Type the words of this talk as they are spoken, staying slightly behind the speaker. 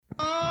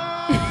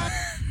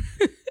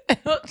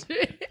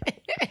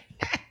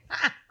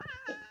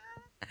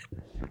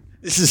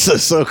This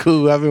is so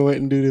cool. I've been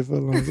waiting to do this for a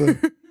long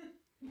time.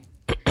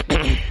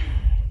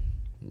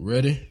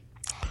 Ready?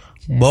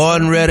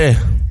 Born ready.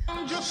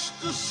 I'm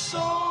just a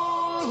soul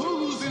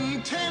whose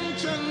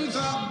intentions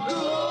are good.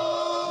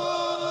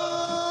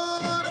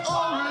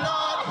 Oh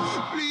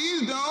Lord,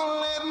 please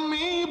don't let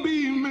me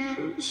be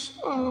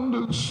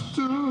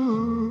misunderstood.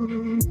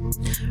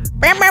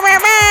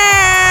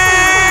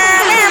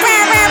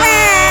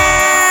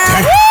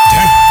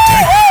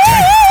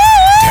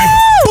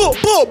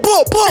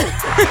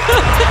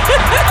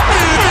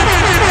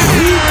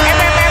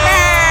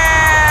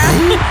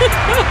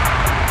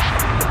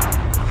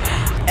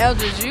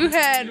 Eldridge, you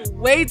had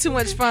way too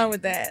much fun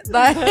with that.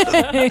 Like,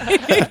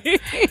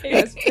 he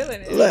was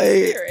feeling it.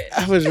 Like,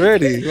 I was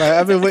ready. Like,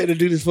 I've been waiting to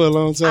do this for a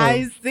long time.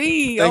 I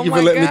see. Thank you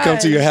for letting me come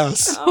to your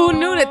house. Who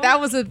knew that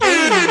was a thing?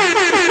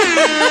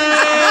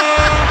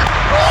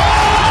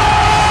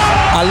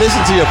 I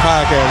listen to your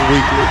podcast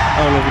weekly.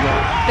 I don't know if you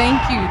know.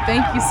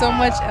 Thank you so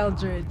much,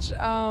 Eldridge.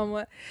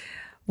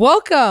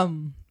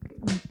 Welcome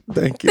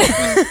Thank you.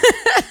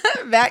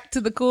 back to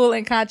the Cool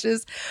and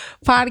Conscious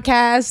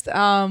podcast.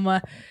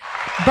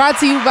 Brought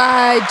to you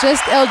by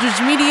Just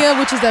Eldridge Media,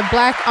 which is a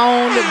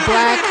Black-owned,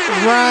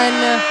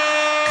 Black-run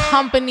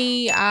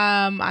company.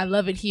 I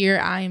love it here.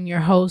 I am your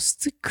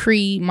host,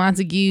 Cree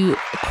Montague.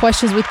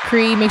 Questions with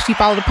Cree. Make sure you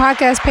follow the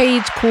podcast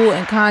page, Cool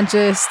and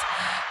Conscious.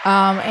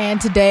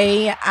 And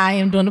today I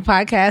am doing the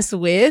podcast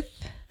with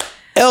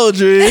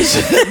Eldridge,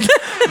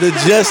 the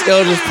Just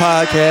Eldridge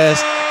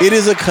podcast. It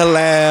is a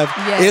collab.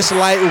 Yes. It's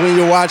like when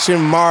you're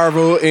watching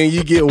Marvel and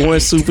you get one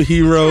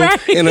superhero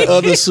and the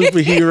other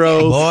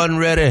superhero. Born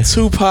ready.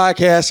 Two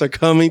podcasts are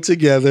coming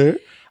together.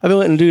 I've been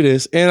wanting to do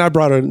this, and I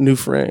brought a new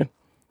friend.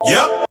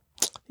 Yep.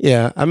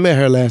 Yeah, I met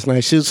her last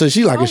night. She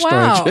like a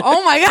stranger. Wow.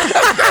 Oh my God.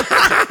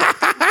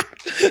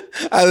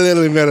 I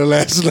literally met her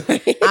last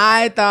night.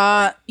 I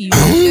thought you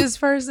knew this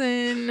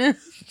person.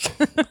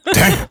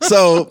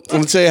 So I'm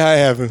gonna tell you how it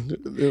happened.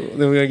 Then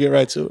we're gonna get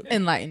right to it.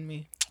 Enlighten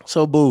me.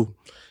 So boo,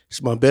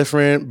 it's my best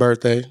friend's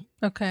birthday.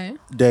 Okay.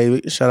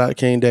 David, shout out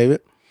King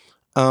David.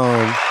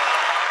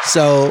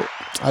 So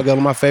I go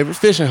to my favorite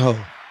fishing hole.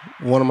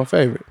 One of my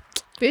favorite.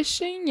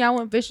 Fishing? Y'all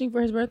went fishing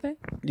for his birthday?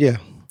 Yeah.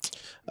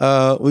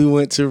 We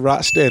went to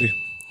Rock Steady.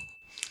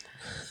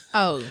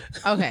 Oh,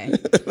 okay.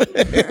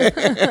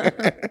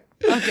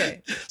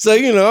 Okay. So,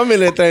 I'm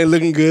in that thing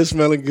looking good,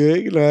 smelling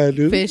good. You know how I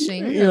do.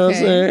 Fishing. You know what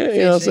I'm saying?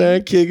 You know what I'm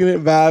saying? Kicking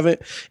it,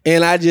 vibing.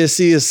 And I just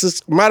see a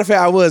sister. Matter of fact,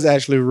 I was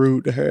actually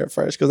rude to her at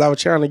first because I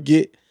was trying to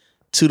get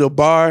to the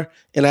bar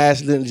and I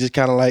accidentally just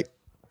kind of like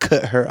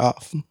cut her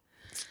off.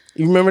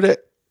 You remember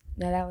that?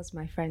 No, that was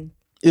my friend.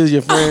 It was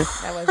your friend?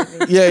 That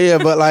wasn't me. Yeah,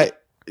 but like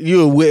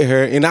you were with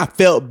her and I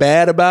felt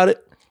bad about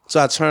it.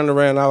 So I turned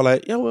around and I was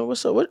like, yo,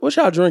 what's up? What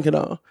y'all drinking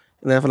on?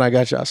 And that's when I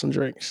got y'all some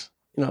drinks.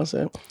 You know what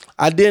I'm saying?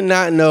 I did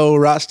not know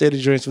Rock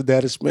Steady drinks were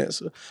that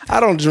expensive.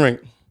 I don't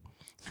drink.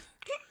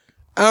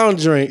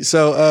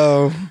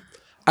 So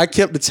I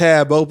kept the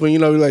tab open.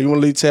 Like you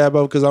want to leave the tab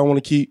open because I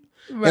want to keep.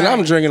 Right. And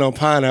I'm drinking on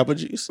pineapple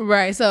juice.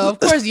 Right. So,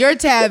 of course, your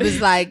tab is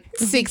like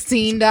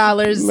 $16,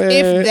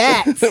 if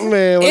that.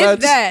 Man,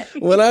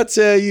 when I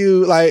tell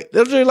you, like,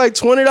 they'll drink like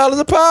 $20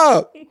 a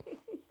pop.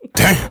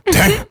 Dang.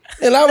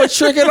 And I was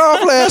tricking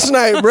off last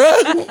night, bro.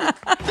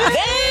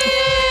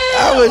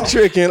 I was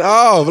tricking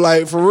off,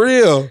 like, for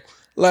real.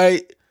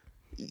 Like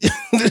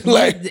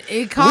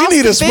it costs we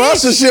need a to fish.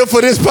 sponsorship for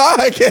this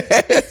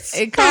podcast.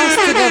 It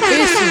costs to go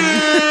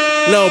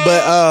fishing.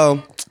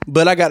 No,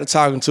 but I got to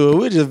talking to her.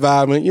 We're just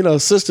vibing.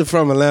 Sister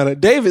from Atlanta.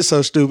 David's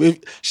so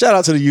stupid. Shout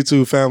out to the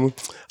YouTube family.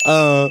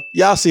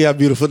 Y'all see how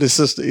beautiful this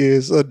sister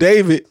is. So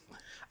David,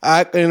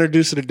 I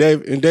introduced her to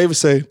David, and David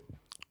say,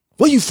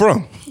 where you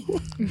from?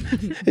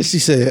 And she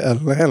said,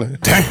 Atlanta.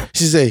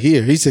 She said,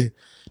 here. He said,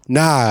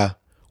 nah,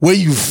 where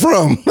you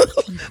from?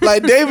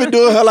 Like David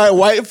doing her like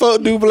white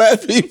folk do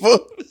black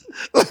people.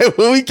 Like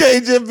when we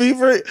can't just be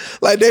free.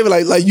 Like David,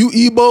 like you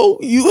Igbo?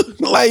 You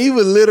like he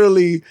was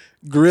literally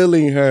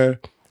grilling her.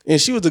 And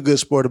she was a good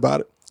sport about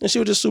it. And she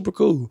was just super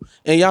cool.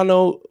 And y'all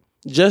know,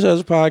 Just as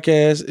a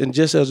podcast and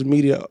Just as a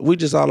media, we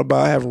just all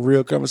about having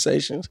real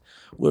conversations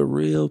with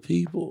real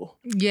people.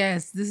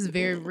 Yes, this is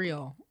very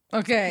real.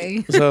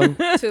 Okay. So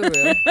Too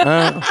real.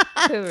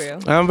 Too real.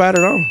 I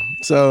invited on.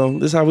 So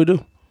this is how we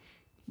do.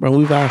 Bro,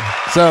 we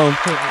vibing. So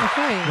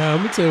Okay. Now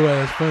let me tell you why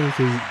that's funny,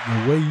 because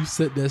the way you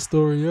set that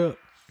story up,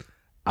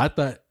 I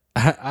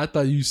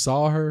thought you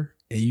saw her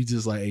and you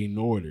just like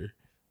ignored her,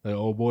 like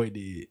old boy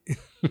did.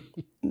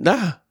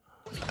 nah.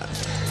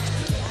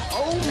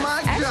 Oh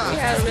my Actually, God.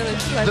 had a really The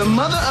pleasant.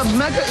 mother of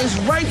Mecca is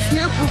right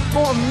here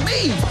before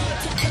me.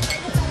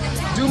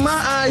 Do my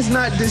eyes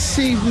not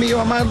deceive me,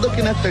 or am I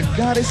looking at the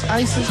goddess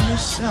Isis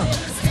herself?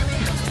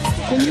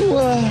 Can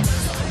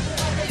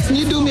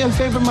you do me a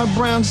favor, my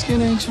brown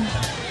skin angel?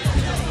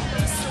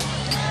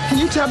 Can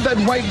you tap that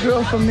white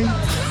girl for me?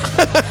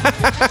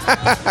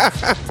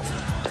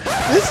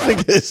 This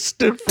nigga is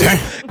stupid.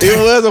 It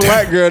was a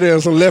white girl there,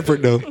 some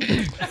leopard though.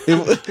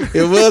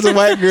 It was a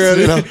white girl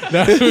there.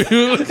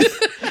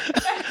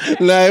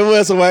 Nah, it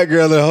was a white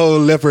girl in a whole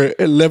leopard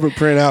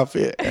print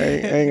outfit. I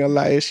ain't gonna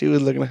lie, she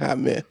was looking a hot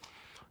mess.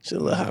 She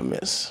was a little hot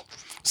mess.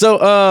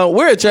 So,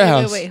 we're at your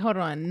house. Wait, hold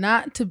on.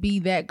 Not to be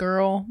that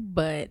girl,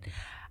 but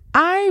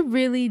I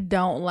really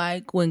don't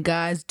like when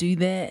guys do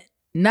that.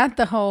 Not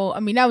the whole, I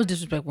mean, that was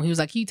disrespectful. He was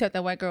like, "Can you tap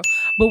that white girl?"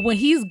 But when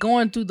he's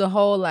going through the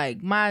whole,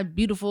 like, my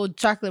beautiful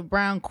chocolate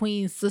brown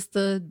queen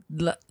sister,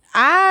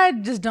 I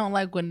just don't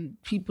like when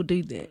people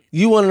do that.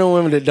 You one of the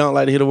women that don't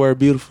like to hear the word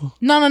beautiful?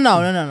 No.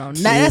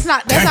 That's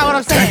not what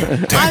I'm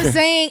saying. I'm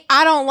saying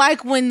I don't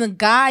like when the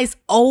guys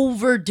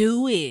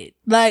overdo it.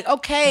 Like,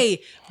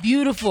 okay,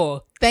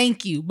 beautiful,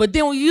 thank you. But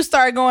then when you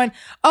start going,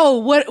 "Oh,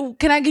 what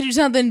can I get you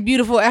something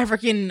beautiful,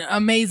 African,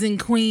 amazing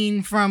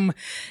queen from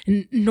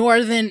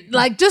northern,"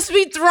 like, just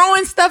be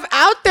throwing stuff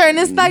out there, and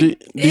it's like, do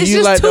it's you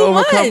just like the too over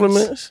much.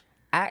 compliments?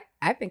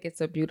 I think it's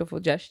a beautiful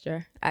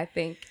gesture. I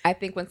think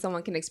when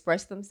someone can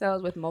express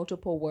themselves with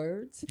multiple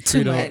words,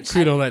 Cree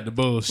don't like the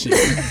bullshit.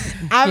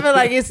 I feel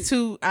like it's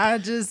too.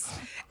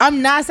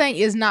 I'm not saying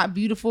it's not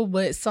beautiful,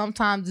 but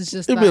sometimes it's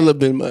just It'd like, be a little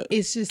bit much.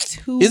 it's just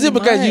too. Is it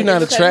because you're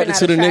not much. attracted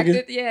to the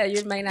nigga? Yeah,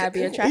 you may not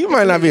be attracted. You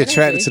might not to be his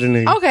attracted to the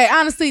nigga. Okay,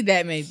 honestly,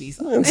 that may be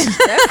something. That's So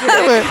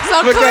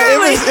Because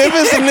clearly, if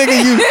it's a nigga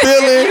you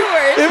feeling, you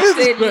were if it's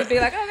interested, you'd be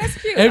like, "Oh, that's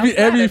cute."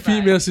 Every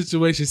female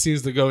situation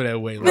seems to go that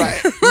way.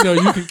 Like, you know,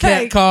 you can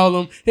catcall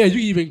them. Yeah, you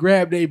can even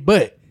grab their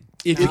butt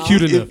if you're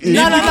cute enough. If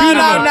no. you're cute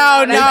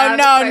enough.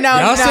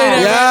 Y'all say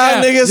that.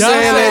 y'all niggas Y'all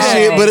saying that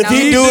say shit, but if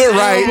he do it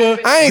right,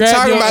 I ain't Grab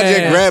talking your about just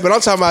ass. grab it.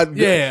 I'm talking about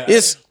Yeah.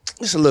 it's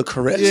a little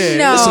caress. Yeah.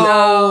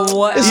 No,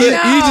 You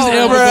just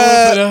elbow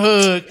Bruh. for the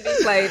hug.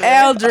 Played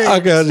Eldridge.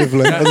 Okay, I'll just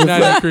play. Not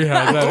in Cree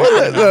house. Not in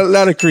Cree house.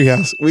 Not a Cree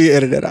house. We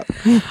edit that out.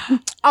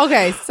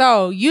 Okay,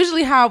 so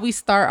usually how we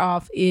start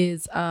off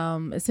is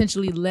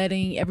essentially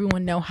letting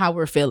everyone know how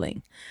we're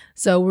feeling.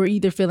 So we're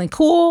either feeling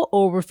cool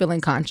or we're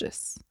feeling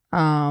conscious.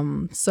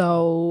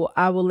 So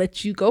I will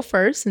let you go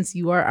first since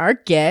you are our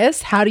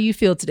guest. How do you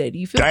feel today? Do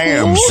you feel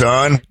cool?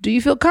 son. Do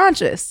you feel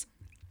conscious?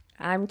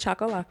 I'm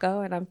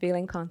Chocolaco and I'm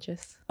feeling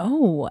conscious.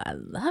 Oh, I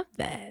love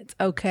that.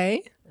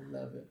 Okay.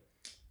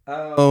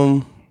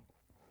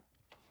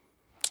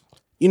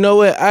 You know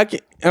what?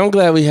 I'm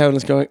glad we having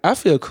this going. I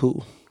feel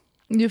cool.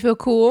 You feel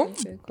cool?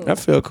 I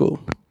feel cool.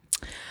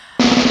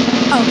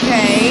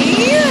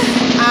 Okay.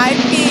 I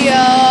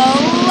feel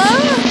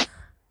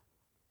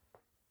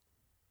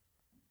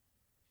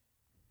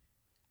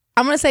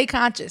I'm gonna say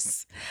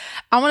conscious.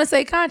 I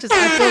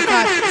feel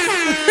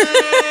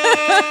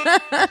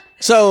conscious.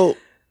 So,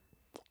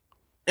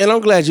 and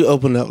I'm glad you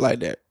opened up like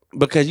that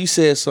because you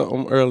said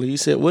something earlier. You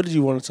said, what did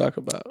you want to talk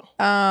about?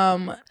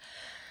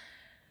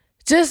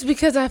 Just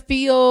because I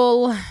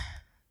feel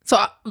so.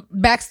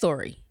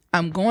 Backstory: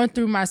 I'm going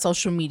through my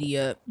social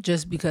media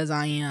just because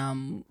I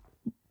am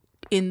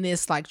in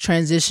this like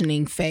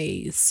transitioning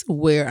phase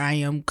where I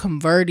am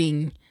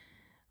converting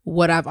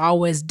what I've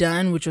always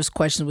done, which was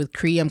questions with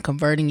Cree. I'm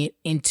converting it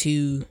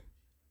into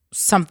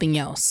something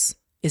else.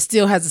 It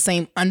still has the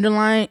same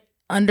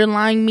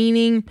underlying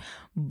meaning,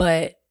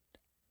 but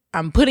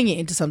I'm putting it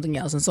into something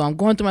else. And so I'm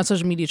going through my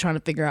social media trying to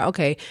figure out,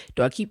 okay,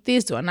 do I keep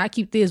this? Do I not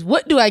keep this?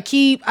 What do I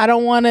keep? I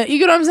don't want to, you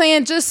get what I'm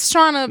saying? Just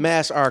trying to.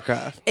 Mass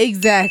archive.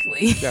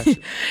 Exactly. Gotcha.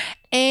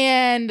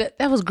 And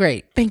that was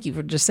great. Thank you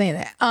for just saying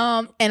that.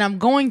 And I'm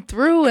going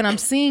through and I'm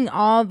seeing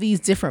all these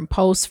different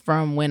posts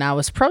from when I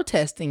was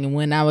protesting and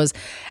when I was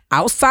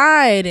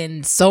outside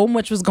and so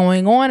much was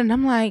going on. And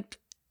I'm like,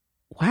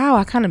 wow,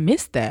 I kind of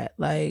missed that.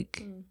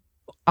 Like,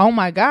 oh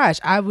my gosh,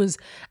 I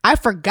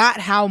forgot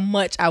how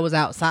much I was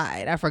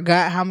outside. I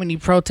forgot how many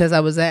protests I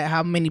was at,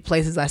 how many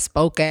places I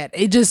spoke at.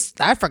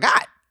 I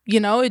forgot,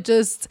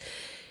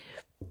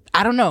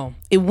 I don't know.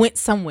 It went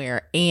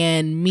somewhere.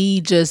 And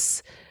me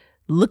just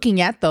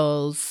looking at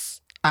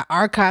those, I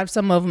archived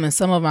some of them and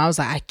some of them I was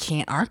like, I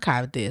can't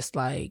archive this.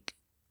 Like,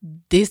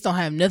 this don't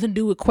have nothing to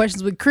do with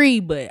questions with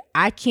Cree, but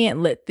I can't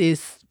let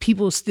this,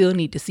 people still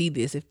need to see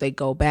this if they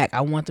go back.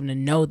 I want them to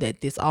know that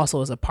this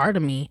also is a part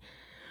of me.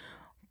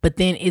 But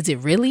then is it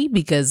really?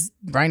 Because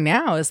right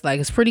now it's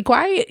like, it's pretty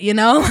quiet,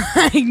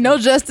 like no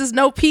justice,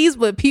 no peace,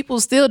 but people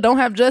still don't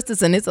have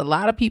justice. And it's a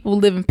lot of people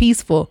living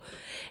peaceful.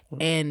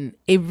 And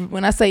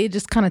when I say it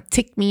just kind of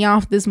ticked me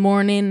off this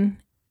morning,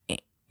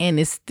 and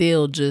it's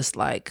still just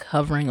like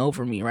hovering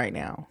over me right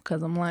now.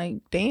 Cause I'm like,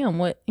 damn,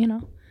 what,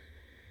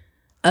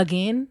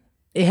 again,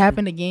 it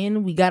happened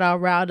again. We got all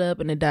riled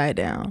up and it died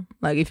down.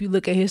 Like if you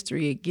look at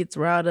history, it gets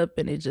riled up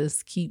and it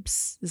just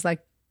keeps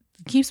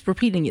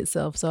repeating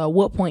itself. So at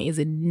what point is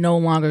it no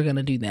longer going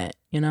to do that?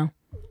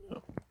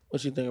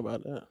 What you think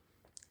about that?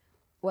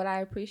 What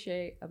I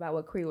appreciate about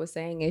what Cree was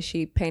saying is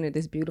she painted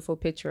this beautiful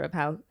picture of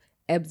how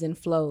ebbs and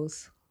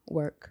flows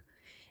work.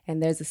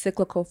 And there's a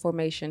cyclical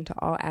formation to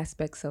all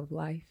aspects of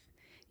life.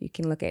 You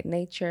can look at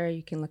nature.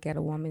 You can look at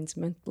a woman's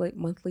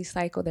monthly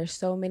cycle. There's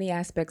so many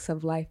aspects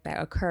of life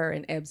that occur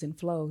in ebbs and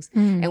flows.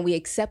 And we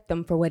accept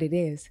them for what it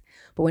is.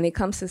 But when it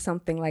comes to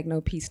something like no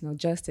peace, no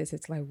justice,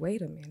 it's like,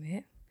 wait a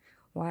minute.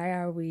 Why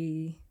are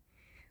we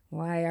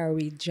Why are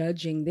we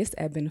judging this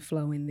ebb and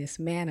flow in this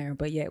manner,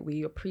 but yet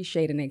we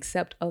appreciate and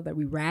accept other,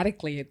 we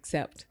radically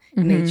accept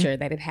nature,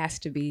 that it has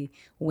to be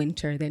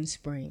winter, then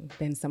spring,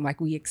 then some, like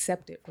we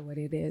accept it for what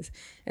it is.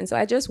 And so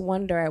I just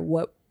wonder at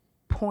what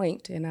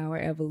point in our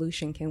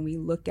evolution can we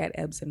look at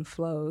ebbs and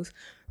flows,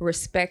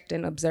 respect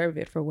and observe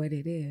it for what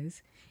it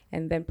is,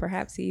 and then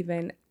perhaps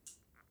even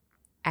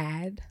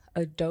add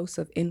a dose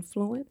of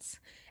influence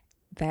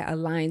that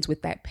aligns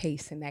with that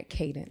pace and that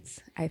cadence.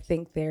 I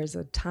think there's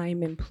a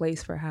time and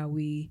place for how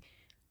we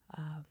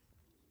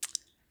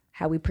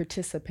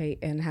participate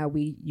and how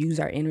we use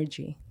our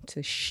energy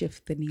to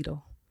shift the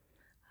needle.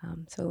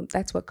 So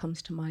that's what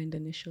comes to mind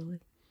initially.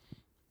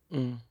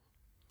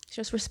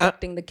 Just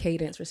respecting the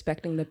cadence,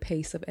 respecting the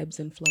pace of ebbs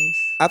and flows.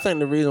 I think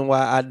the reason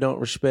why I don't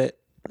respect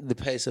the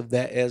pace of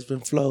that ebbs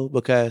and flow,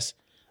 because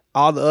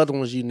all the other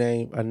ones you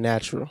named are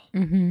natural.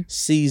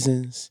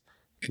 Seasons,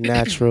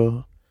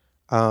 natural.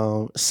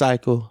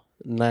 Cycle,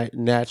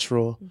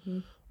 natural.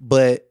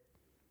 But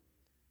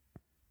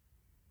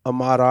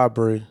Ahmaud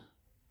Arbery,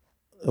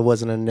 it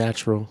wasn't a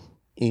natural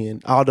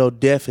end. Although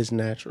death is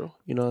natural,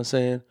 you know what I'm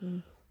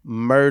saying?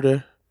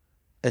 Murder,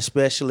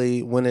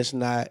 especially when it's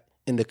not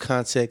in the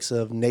context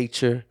of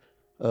nature,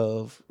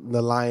 of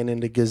the lion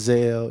and the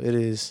gazelle, it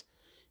is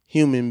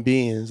human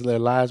beings, their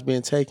lives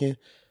being taken.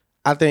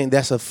 I think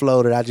that's a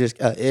flow that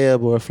an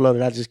ebb or a flow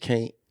that I just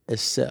can't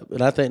accept.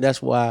 And I think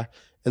that's why,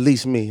 at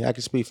least me, I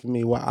can speak for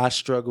me, why I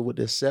struggle with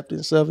the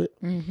acceptance of it.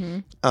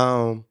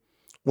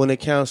 When it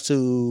comes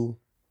to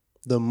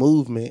the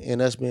movement and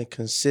us being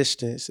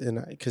consistent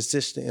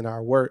in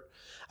our work,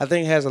 I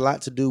think it has a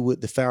lot to do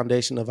with the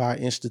foundation of our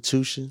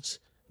institutions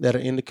that are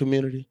in the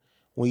community.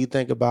 When you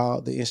think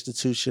about the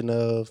institution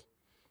of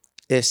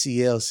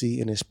SCLC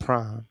in its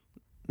prime,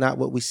 not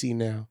what we see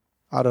now.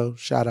 Although,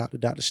 shout out to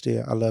Dr.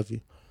 Steele, I love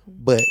you.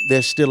 But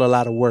there's still a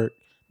lot of work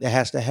that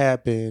has to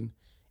happen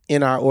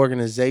in our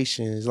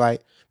organizations.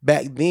 Like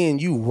back then,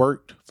 you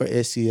worked for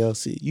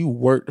SCLC, you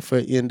worked for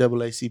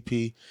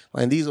NAACP.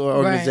 Like these are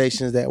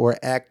organizations that were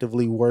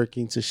actively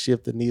working to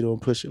shift the needle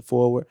and push it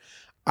forward.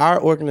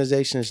 Our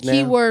organizations now.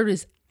 Keyword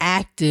is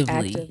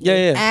actively.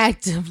 Yeah.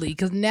 Actively,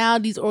 because now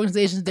these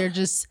organizations they're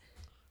just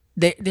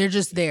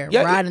there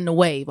riding the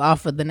wave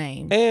off of the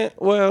name. And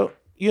well,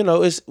 you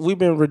know, we've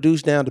been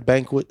reduced down to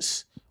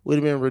banquets.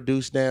 We've been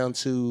reduced down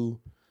to.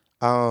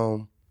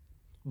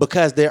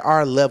 Because there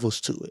are levels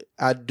to it.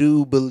 I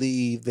do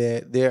believe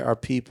that there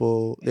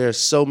are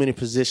so many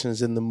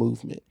positions in the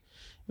movement,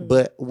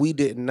 but we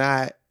did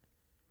not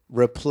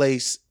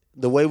replace,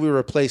 the way we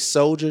replaced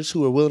soldiers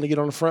who are willing to get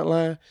on the front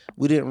line,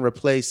 we didn't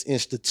replace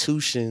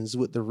institutions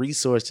with the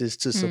resources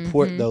to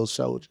support those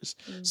soldiers.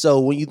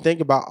 So when you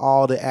think about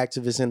all the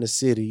activists in the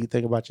city, you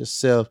think about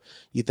yourself,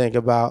 you think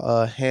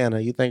about Hannah,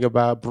 you think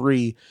about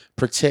Bree,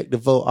 Protect the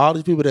Vote, all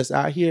these people that's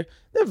out here,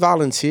 they're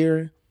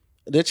volunteering.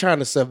 They're trying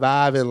to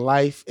survive in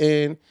life,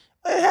 and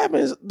it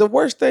happens. The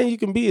worst thing you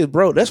can be is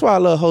broke. That's why I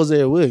love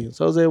Hosea Williams.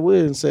 Hosea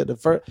Williams said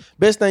the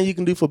best thing you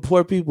can do for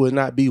poor people is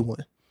not be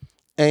one.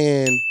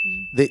 And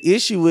the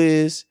issue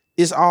is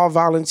it's all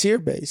volunteer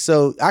based.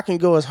 So I can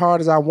go as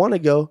hard as I want to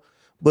go,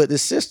 but the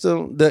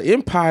system, the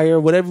empire,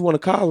 whatever you want to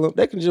call them,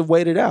 they can just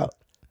wait it out.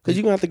 Because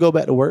you're gonna have to go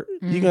back to work.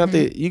 You're gonna have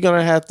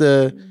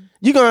to.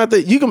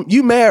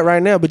 You mad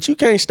right now, but you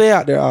can't stay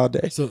out there all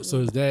day. So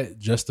is that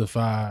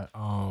justified?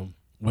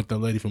 With the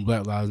lady from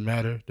Black Lives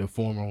Matter, the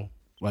former,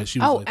 like she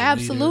was.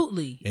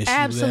 Absolutely, and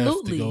she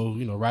left to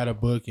go, write a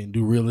book and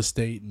do real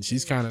estate, and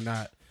she's kind of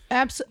not.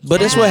 But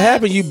that's what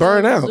happened. You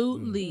burn out.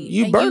 Absolutely,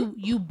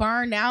 you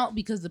burn out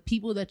because the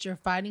people that you're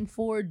fighting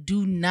for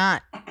do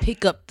not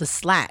pick up the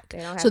slack.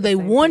 So they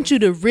want you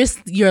to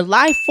risk your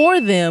life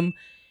for them,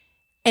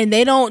 and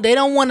they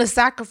don't want to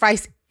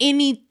sacrifice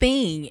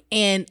anything.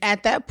 And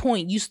at that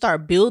point, you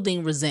start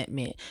building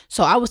resentment.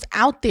 So I was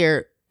out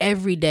there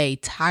every day,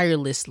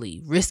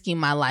 tirelessly, risking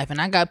my life.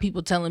 And I got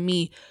people telling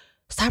me,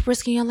 stop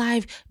risking your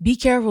life. Be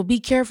careful, be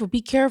careful,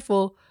 be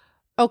careful.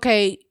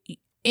 Okay,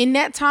 in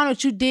that time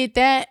that you did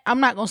that,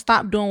 I'm not going to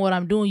stop doing what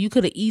I'm doing. You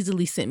could have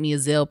easily sent me a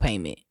Zelle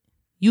payment.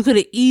 You could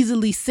have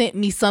easily sent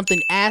me something,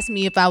 asked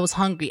me if I was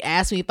hungry,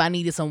 asked me if I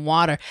needed some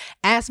water,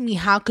 asked me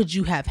how could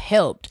you have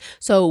helped.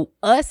 So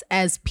us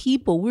as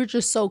people, we're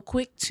just so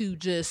quick to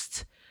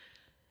just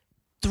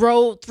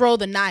throw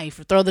the knife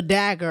or throw the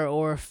dagger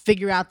or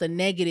figure out the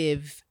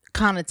negative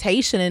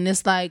connotation. And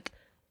it's like,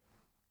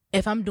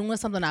 if I'm doing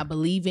something I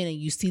believe in and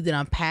you see that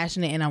I'm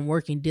passionate and I'm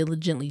working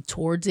diligently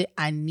towards it,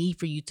 I need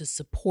for you to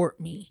support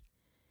me.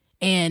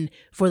 And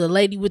for the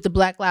lady with the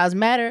Black Lives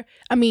Matter,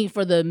 I mean,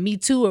 for the Me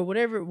Too or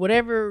whatever,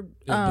 Black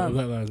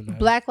Lives Matter.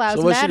 Black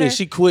Lives So what Matter.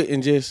 she quit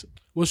and just.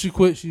 Well, she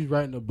quit. She's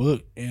writing a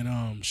book,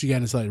 and she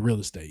got into like real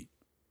estate.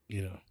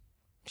 You know,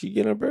 She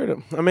getting her bread up.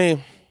 I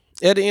mean,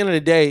 at the end of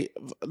the day,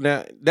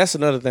 now that's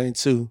another thing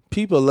too.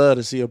 People love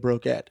to see a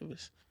broke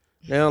activist.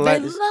 They don't They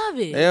like this. love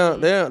it. They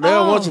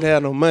don't want you to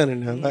have no money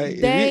now.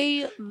 Like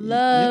They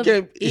love you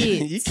can't,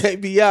 it. You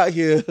can't be out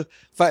here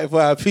fighting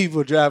for our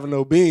people driving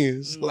no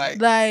Benz.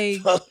 Like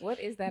What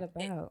is that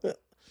about?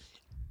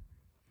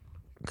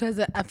 because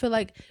I feel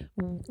like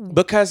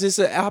because it's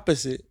the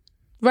opposite.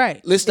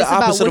 Right. It's the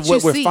about opposite of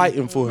what you we're see.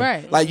 fighting for.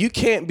 Right. Like you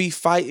can't be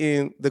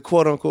fighting the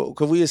quote unquote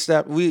because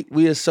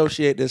we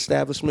associate the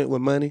establishment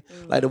with money,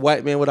 like the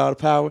white man with all the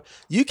power.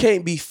 You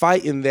can't be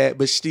fighting that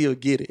but still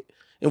get it.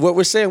 And what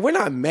we're saying, we're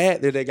not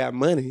mad that they got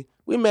money.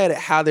 We're mad at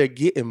how they're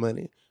getting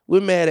money.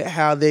 We're mad at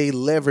how they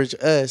leverage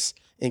us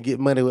and get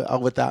money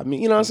without me.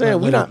 You know what I'm saying?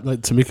 Like, We're not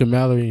like Tamika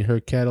Mallory and her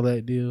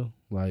Cadillac deal,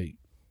 like,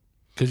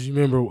 because you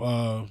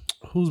remember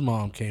whose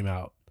mom came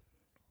out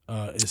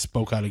and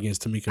spoke out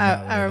against Tamika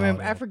Mallory. I remember. and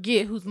all I that.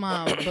 forget whose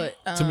mom, but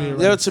Tamir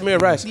They're Rice.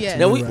 Tamir Rice. Yeah.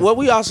 Now, Tamir Rice. what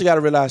we also got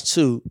to realize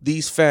too,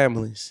 these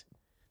families,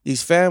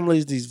 these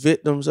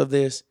victims of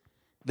this,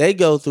 they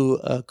go through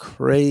a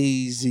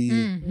crazy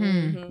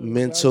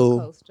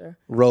mental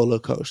roller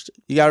coaster.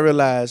 You got to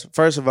realize,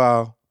 first of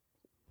all,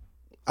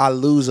 I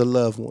lose a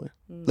loved one.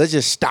 Let's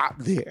just stop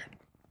there.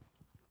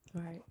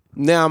 Right.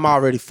 Now I'm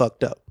already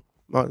fucked up.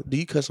 Do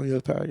you cuss on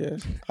your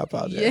podcast? I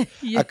apologize.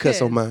 I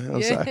cuss on mine.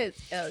 I'm sorry.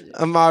 Eldridge.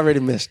 I'm already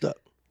messed up.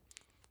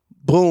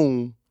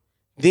 Boom.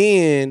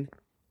 Then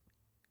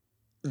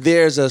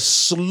there's a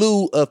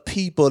slew of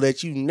people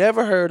that you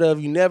never heard of,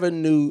 you never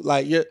knew,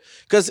 like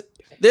because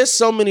there's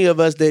so many of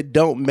us that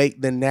don't make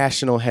the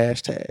national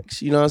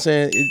hashtags. You know what I'm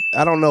saying?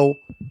 I don't know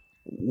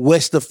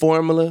what's the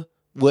formula,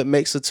 what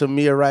makes a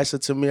Tamir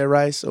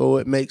Rice or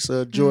what makes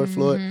a George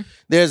Floyd.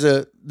 There's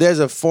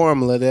a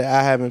formula that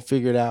I haven't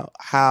figured out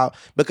how,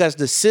 because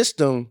the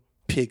system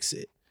picks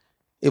it.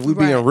 If we're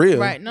being real.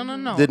 Right. No.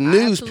 The I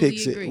news absolutely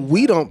picks agree. it.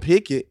 We don't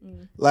pick it.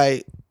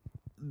 Like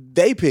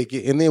they pick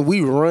it, and then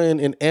we run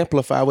and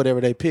amplify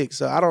whatever they pick.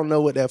 So I don't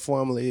know what that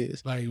formula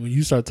is. Like when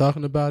you start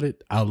talking about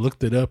it, I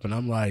looked it up and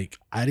I'm like,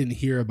 I didn't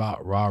hear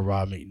about Rah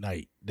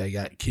McKnight that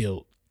got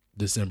killed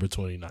December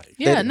 29th. Yeah,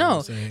 You know what no.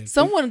 I'm saying?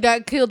 Someone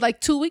got killed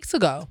like 2 weeks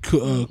ago.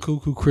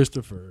 Cuckoo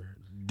Christopher,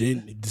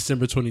 then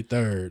December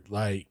 23rd,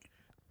 like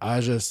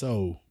Aja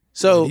So.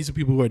 So These are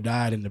people who have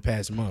died in the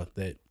past month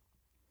that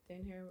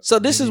So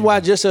this is why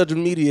Just Elder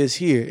Media is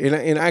here,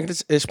 and I can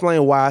just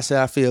explain why I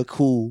say I feel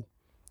cool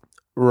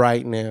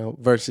right now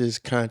versus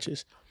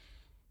conscious.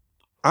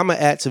 I'm an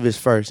activist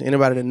first.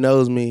 Anybody that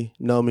knows me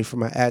know me for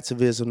my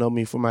activism, know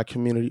me for my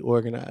community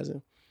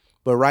organizing.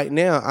 But right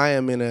now, I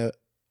am in a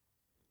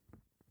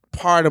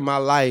part of my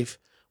life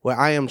where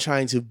I am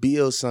trying to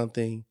build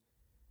something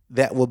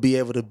that will be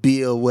able to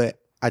build what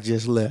I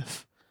just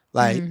left.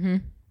 Like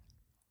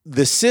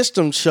the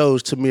system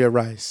chose Tamir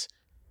Rice.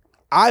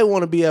 I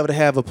want to be able to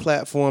have a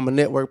platform, a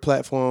network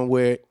platform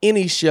where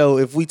any show,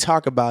 if we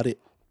talk about it,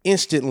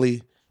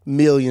 instantly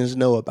millions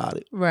know about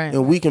it. Right.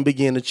 And we can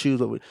begin to choose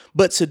what we.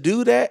 But to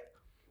do that,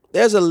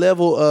 there's a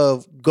level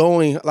of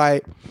going,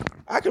 like,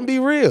 I can be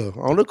real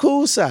on the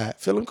cool side,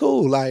 feeling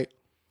cool. Like,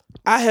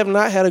 I have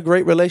not had a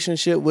great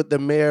relationship with the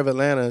mayor of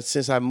Atlanta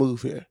since I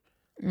moved here.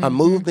 I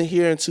moved in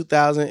here in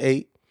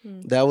 2008.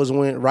 That was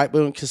right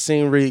when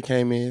Kasim Reed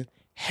came in.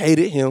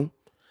 Hated him.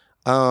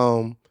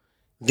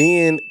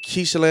 Then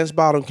Keisha Lance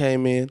Bottom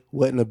came in.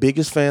 Wasn't the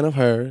biggest fan of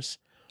hers.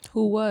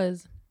 Who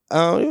was?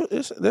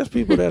 There's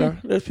people that are.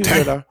 There's people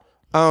that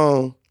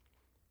are.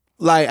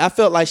 Like I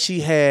felt like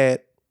she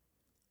had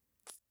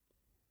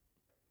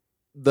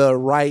the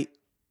right.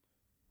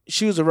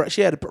 She had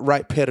the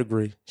right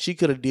pedigree. She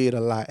could have did a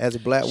lot as a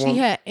black woman. She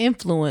had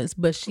influence,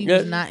 but she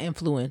was not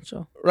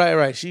influential.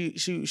 Right. She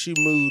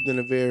moved in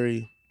a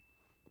very.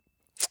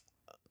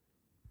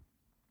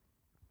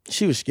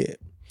 She was scared.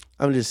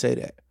 I'm just say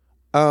that.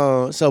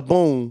 So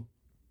boom.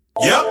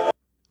 Yep.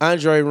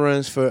 Andre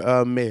runs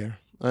for mayor.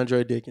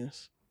 Andre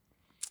Dickens.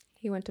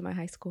 He went to my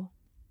high school.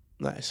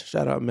 Nice.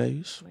 Shout out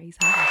Maze. Maze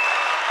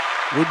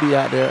High. We'd be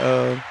out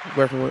there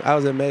working with. I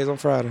was at Maze on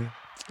Friday,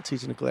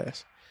 teaching the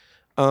class.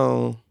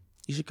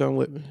 You should come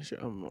with me.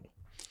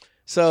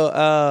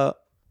 So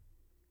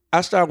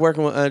I started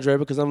working with Andre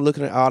because I'm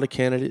looking at all the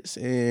candidates,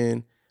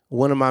 and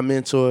one of my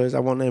mentors, I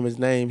won't name his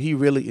name, he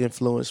really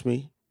influenced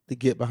me to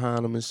get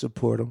behind him and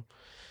support him.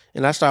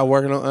 And I started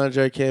working on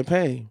Andre's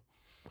campaign.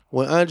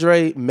 When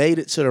Andre made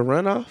it to the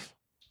runoff,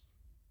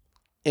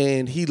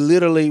 and he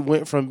literally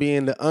went from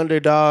being the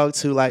underdog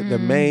to like the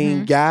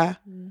main guy,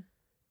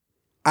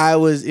 I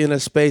was in a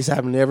space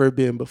I've never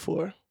been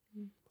before.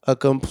 A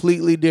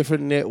completely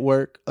different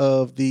network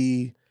of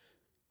the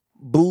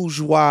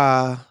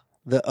bourgeois,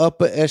 the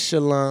upper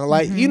echelon.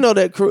 Like, you know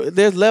that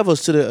there's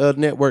levels to the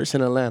networks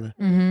in Atlanta.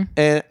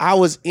 And I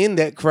was in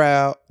that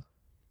crowd,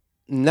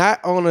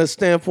 not on a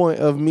standpoint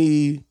of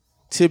me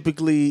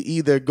typically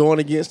either going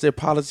against their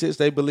politics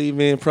they believe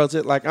in,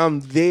 protest. Like,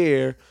 I'm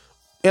there,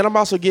 and I'm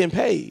also getting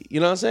paid. You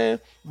know what I'm saying?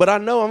 But I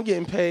know I'm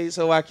getting paid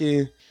so I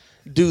can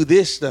do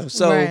this stuff.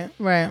 So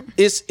right.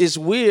 It's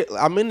weird.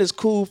 I'm in this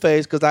cool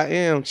phase because I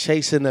am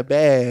chasing the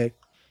bag,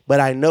 but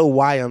I know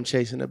why I'm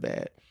chasing the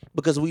bag.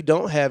 Because we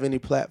don't have any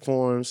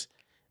platforms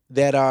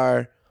that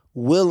are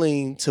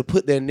willing to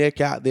put their neck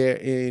out there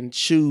and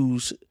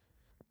choose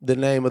the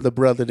name of the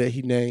brother that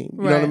he named.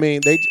 You know what I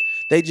mean?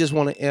 They just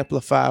want to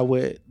amplify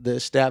what the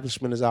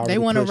establishment is already. They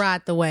want to pushing.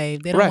 ride the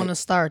wave. They don't want to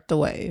start the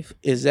wave.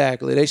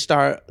 Exactly. They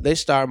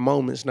start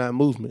moments, not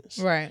movements.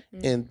 Right.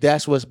 And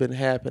that's what's been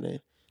happening.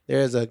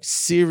 There's a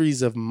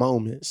series of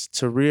moments.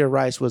 Taria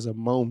Rice was a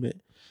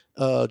moment.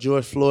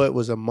 George Floyd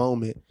was a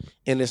moment.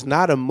 And it's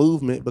not a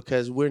movement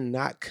because we're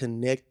not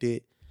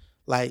connected.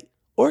 Like,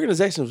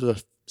 organizations were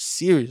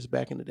serious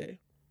back in the day.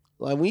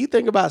 Like, when you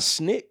think about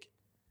SNCC,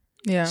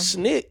 Yeah.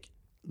 SNCC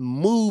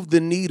moved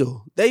the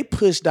needle. They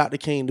pushed Dr.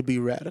 King to be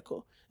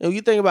radical. And when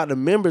you think about the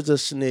members of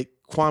SNCC,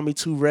 Kwame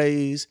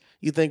Toure's,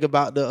 you think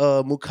about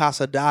the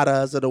Mukasa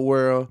Dadas of the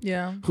world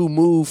Yeah. who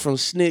moved from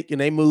SNCC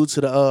and they moved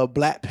to the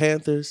Black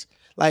Panthers.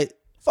 Like,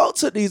 folks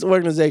took these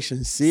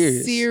organizations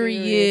serious.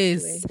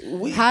 Serious.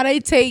 We- How they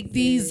take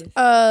these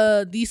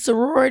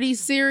sororities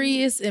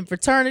serious and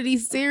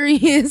fraternities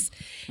serious.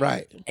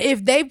 Right.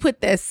 If they put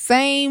that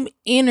same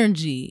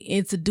energy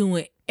into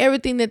doing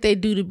everything that they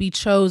do to be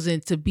chosen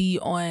to be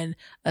on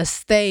a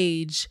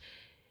stage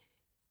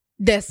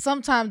that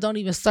sometimes don't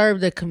even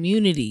serve the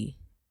community.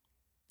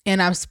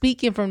 And I'm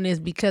speaking from this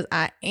because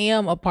I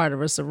am a part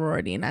of a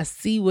sorority and I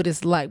see what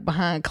it's like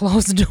behind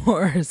closed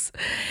doors.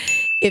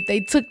 If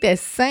they took that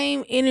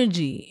same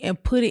energy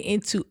and put it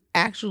into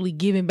actually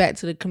giving back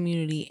to the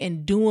community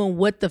and doing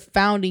what the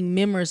founding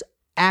members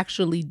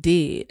actually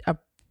did,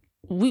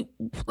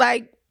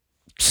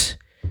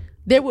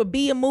 there would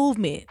be a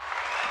movement.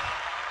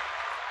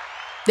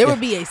 There would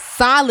be a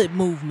solid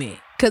movement.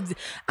 Because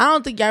I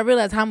don't think y'all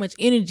realize how much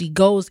energy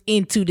goes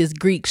into this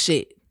Greek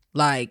shit.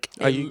 Like,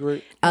 Are you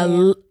Greek?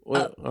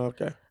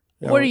 Okay.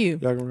 What are you?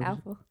 Y'all can remember.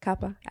 Alpha,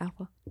 Kappa,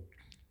 Alpha.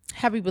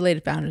 Happy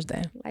belated Founders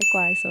Day.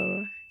 Likewise,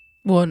 soror.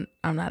 Well,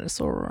 I'm not a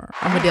soror.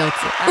 I'm a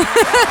Delta.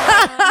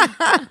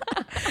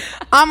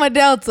 I'm a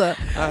Delta.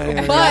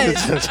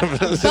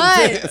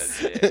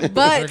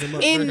 But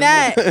in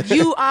that,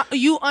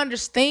 you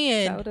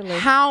understand Totally.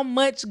 how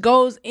much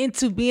goes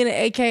into being an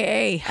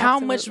AKA, how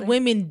much Absolutely.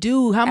 women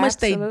do, how much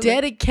they Absolutely.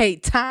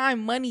 dedicate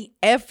time, money,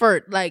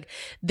 effort, like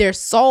their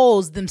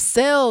souls,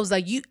 themselves.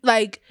 I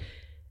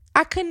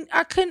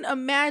couldn't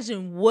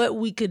imagine what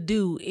we could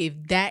do if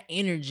that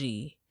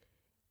energy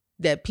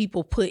that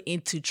people put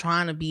into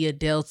trying to be a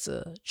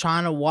Delta,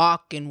 trying to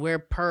walk and wear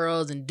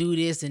pearls and do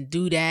this and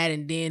do that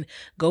and then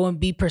go and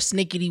be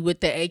persnickety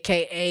with the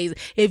AKAs.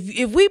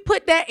 If we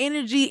put that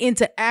energy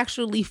into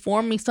actually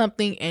forming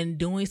something and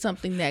doing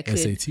something that could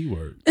SAT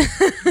word.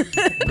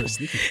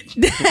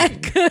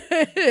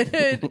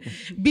 that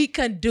could be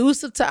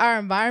conducive to our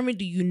environment,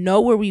 do you know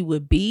where we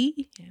would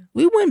be?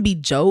 We wouldn't be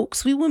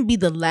jokes. We wouldn't be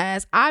the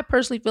last. I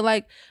personally feel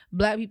like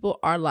Black people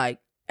are like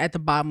at the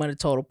bottom of the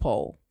total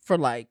pole for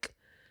like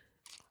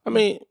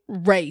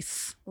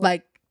race.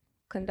 Like,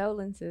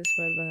 Condolences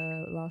for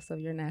the loss of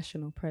your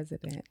national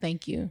president.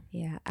 thank you.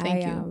 Yeah,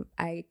 Thank you.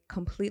 I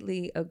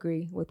completely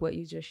agree with what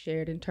you just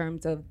shared in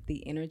terms of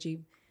the energy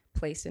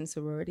placed in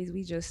sororities.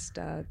 We just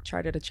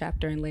charted a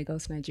chapter in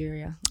Lagos,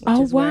 Nigeria, which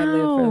is where I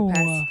lived for the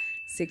past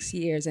 6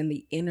 years, and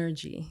the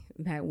energy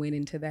that went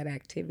into that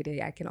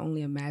activity, I can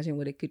only imagine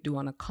what it could do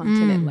on a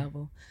continent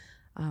level.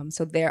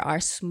 So there are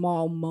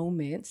small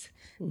moments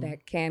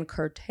that can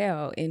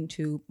curtail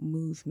into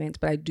movement,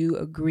 but I do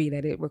agree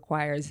that it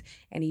requires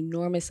an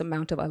enormous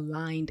amount of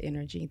aligned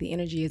energy. The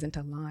energy isn't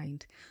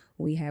aligned.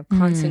 We have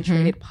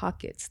concentrated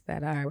pockets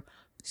that are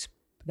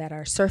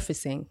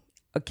surfacing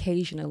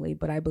occasionally,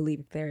 but I believe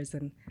if there's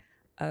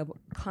a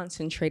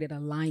concentrated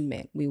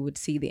alignment, we would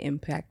see the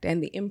impact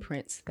and the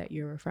imprints that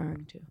you're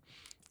referring to.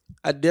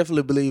 I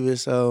definitely believe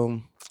it's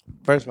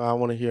first of all, I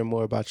want to hear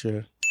more about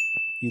you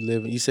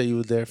said you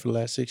were there for the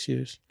last 6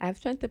 years. I've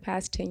spent the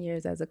past 10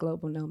 years as a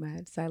global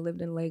nomad. So I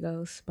lived in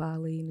Lagos,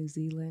 Bali, New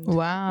Zealand,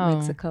 Wow.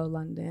 Mexico,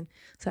 London.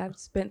 So I've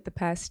spent the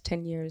past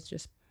 10 years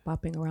just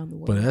bopping around the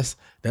world. But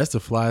that's the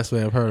flyest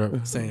way I've heard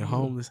of saying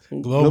homeless.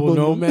 Global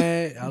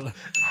nomad. I love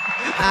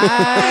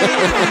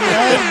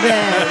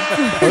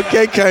that.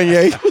 Okay,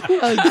 Kanye.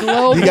 A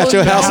global You got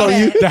your house on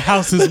you? The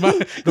house is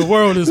the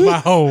world is my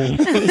home.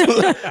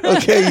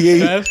 Okay, Ye.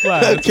 That's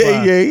fine. That's Okay,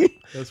 fine. Ye.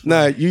 That's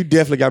Nah, you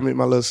definitely got to meet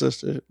my little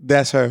sister.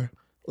 That's her.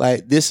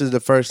 Like, this is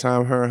the first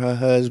time her and her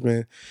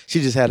husband,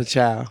 she just had a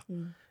child.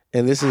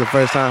 And this is the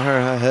first time her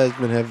and her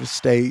husband have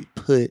stayed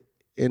put.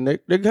 And they're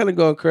kind of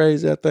going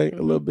crazy, I think,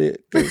 a little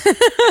bit. 'Cause,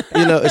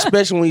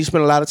 especially when you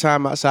spend a lot of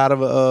time outside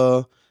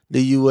of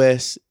the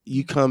U.S.,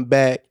 you come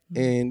back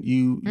and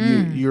you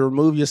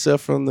remove yourself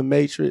from the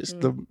matrix,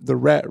 the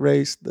rat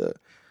race,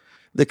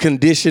 the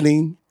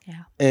conditioning.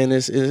 Yeah. And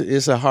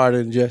it's a hard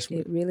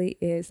adjustment. It really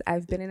is.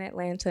 I've been in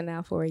Atlanta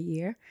now for a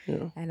year,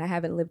 and I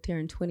haven't lived here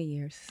in 20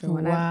 years. So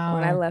when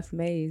I left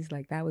Mays,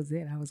 like that was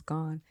it. I was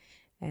gone,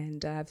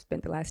 and I've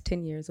spent the last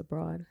 10 years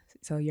abroad.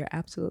 So you're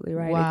absolutely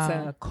right. Wow. It's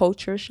a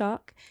culture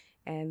shock,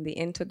 and the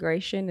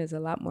integration is a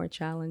lot more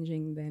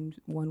challenging than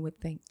one would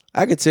think.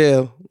 I could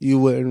tell you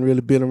wouldn't really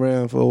been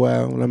around for a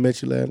while when I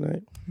met you last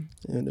night.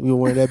 And we were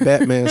wearing that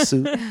Batman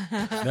suit.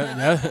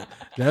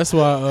 That's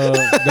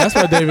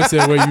why David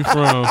said, "Where you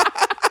from?"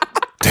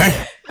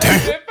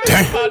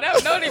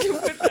 Don't even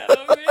put that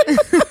on me.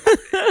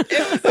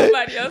 It was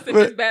somebody else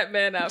with this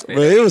Batman outfit.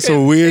 But it was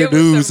some weird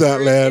dudes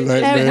out last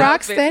night, At man.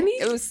 Rocksteady?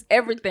 It was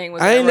everything.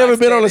 Was I at ain't never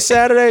been on a Rocksteady.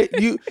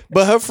 Saturday.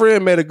 But her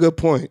friend made a good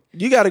point.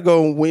 You got to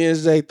go on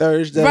Wednesday,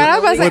 Thursday. Right, I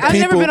was about to say, where I've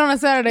never people- been on a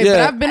Saturday, Yeah.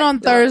 but I've been on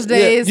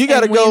Thursdays. You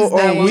got to and go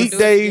on Wednesdays.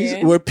 weekdays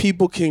again. where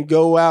people can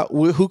go out,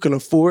 who can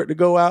afford to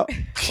go out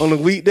on the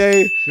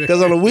weekday.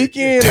 Because on the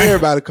weekend,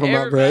 everybody come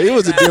out, bro. It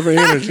was a different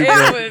energy, bro.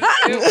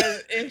 It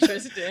was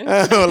interesting.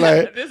 I was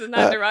like, This is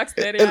not the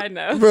Rocksteady I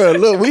know. Bro,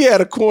 look, we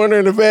had a corner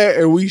in the back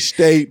and we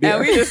stayed there.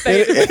 And we just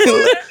stayed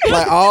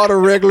like all the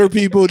regular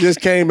people just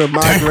came and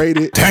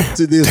migrated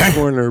to this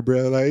corner,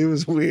 bro. Like it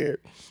was weird.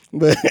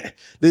 But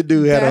this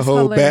dude had a That's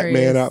whole hilarious.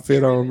 Batman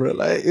outfit on, bro.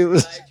 Like it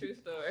was. Like, true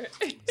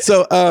story.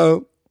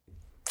 So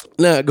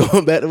now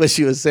going back to what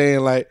she was saying,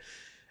 like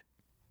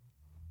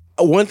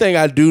one thing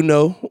I do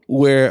know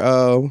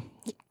where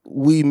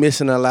we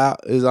missing a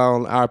lot is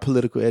on our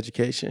political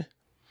education.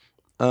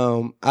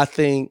 I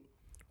think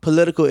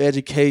political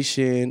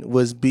education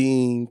was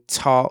being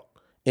taught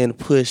and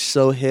pushed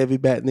so heavy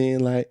back then.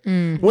 Like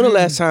when the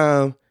last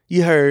time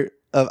you heard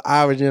of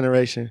our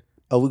generation,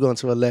 oh, we're going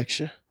to a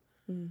lecture?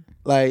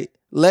 Like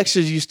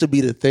lectures used to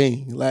be the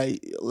thing.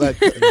 Like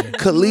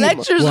Khalid.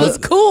 Lectures Well, was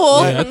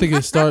cool. Yeah, I think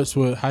it starts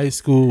with high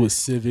school with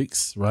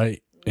civics,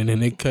 right? And then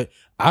they cut.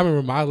 I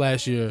remember my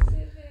last year.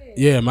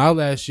 Yeah, my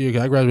last year,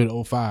 because I graduated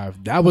in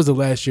 2005. That was the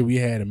last year we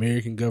had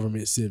American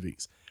government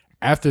civics.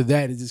 After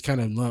that, it just kind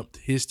of lumped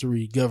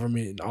history,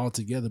 government, and all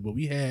together. But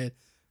we had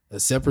a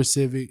separate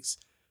civics.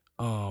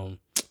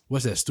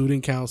 What's that?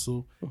 Student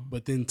council.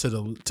 But then to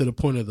the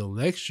point of the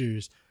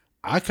lectures,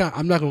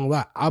 I'm not gonna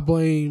lie. I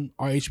blame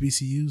our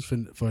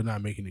HBCUs for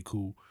not making it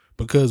cool,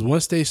 because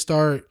once they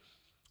start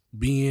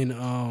being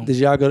Did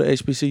y'all go to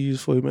HBCUs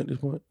before you met this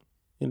point?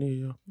 Any of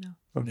y'all? No.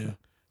 Okay. Yeah.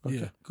 Okay,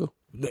 Yeah. cool.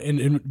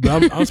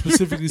 But I'm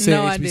specifically saying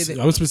No, I HBCUs.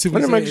 didn't. I'm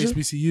specifically Wanna saying make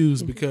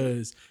HBCUs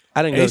because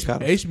I didn't go to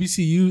college.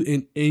 HBCU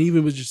and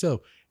even with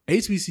yourself,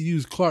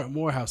 HBCUs, Clark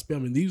Morehouse,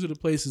 Spelman. These are the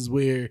places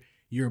where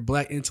your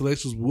black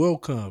intellectuals will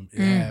come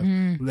and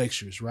have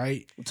lectures,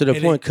 right? To the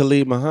And point,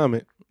 Khalid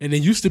Muhammad. And they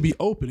used to be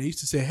open. They used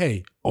to say,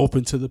 hey,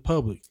 open to the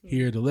public.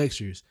 Here are the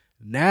lectures.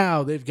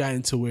 Now they've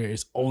gotten to where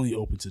it's only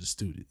open to the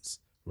students,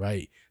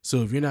 right?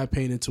 So if you're not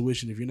paying the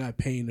tuition, if you're not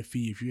paying the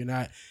fee, if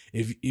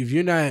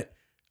you're not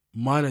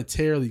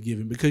monetarily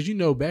giving, because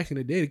back in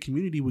the day the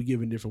community would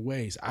give in different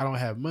ways. I don't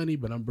have money,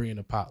 but I'm bringing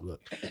a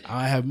potluck.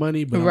 I don't have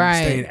money, but Right.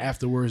 I'm staying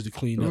afterwards to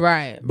clean up.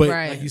 Right, But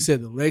right. like you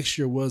said, the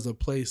lecture was a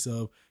place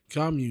of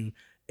commune.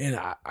 And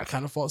I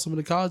kind of fault some of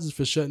the colleges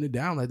for shutting it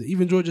down. Like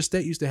even Georgia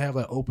State used to have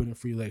like open and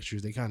free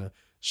lectures. They kind of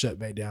shut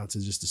back down to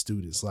just the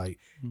students. Like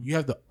you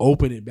have to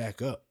open it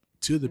back up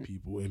to the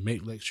people and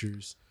make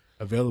lectures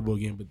available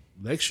again. But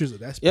lectures,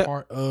 that's Yep.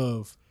 part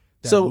of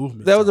that So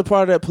movement. that was a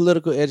part of that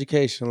political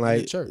education.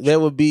 Like church.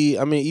 that would be,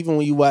 I mean, even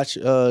when you watch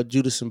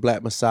Judas and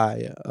Black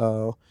Messiah,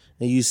 and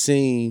you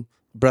seen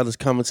brothers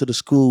coming to the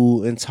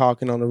school and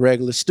talking on the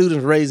regular,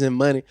 students raising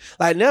money.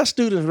 Like now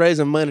students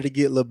raising money to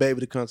get little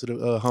baby to come to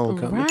the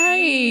homecoming.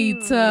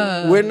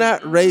 Right. We're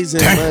not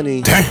raising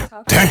money. Talk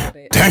about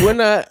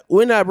it.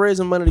 We're not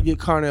raising money to get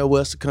Carnell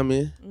West to come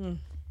in.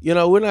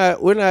 We're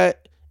not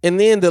and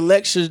then the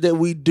lectures that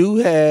we do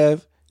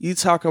have, you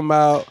talking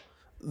about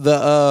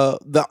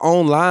the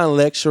online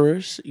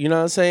lecturers, you know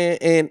what I'm saying?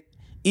 And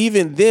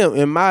even them,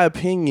 in my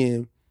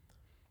opinion,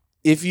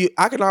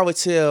 I can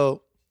always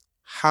tell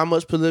how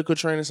much political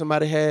training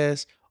somebody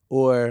has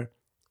or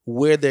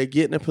where they're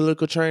getting the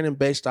political training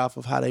based off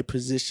of how they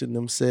position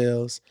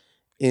themselves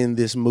in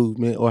this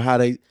movement or how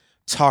they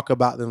talk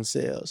about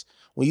themselves.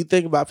 When you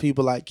think about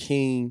people like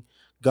King,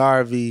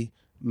 Garvey,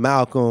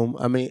 Malcolm,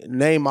 I mean,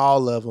 name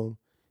all of them,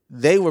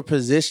 they were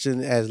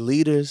positioned as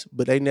leaders,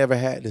 but they never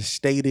had to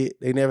state it.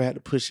 They never had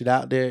to push it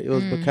out there. It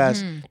was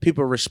because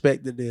people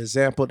respected the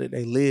example that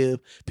they live.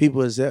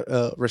 People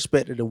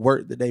respected the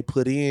work that they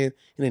put in,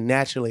 and it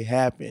naturally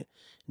happened.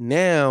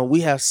 Now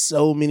we have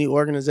so many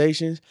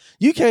organizations.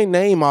 You can't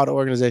name all the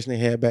organizations they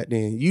had back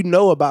then. You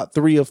know about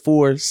 3 or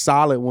 4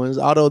 solid ones,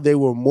 although they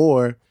were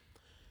more.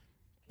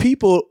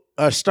 People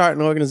are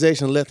starting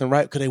organizations left and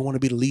right because they want to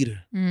be the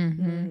leader.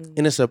 And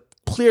it's a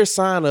clear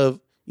sign of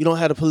you don't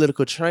have the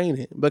political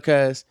training,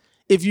 because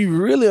if you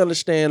really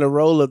understand the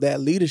role of that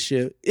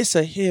leadership, it's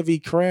a heavy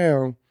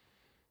crown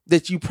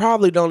that you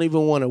probably don't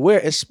even want to wear,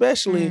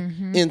 especially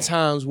in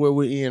times where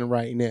we're in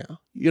right now.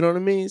 You know what I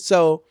mean?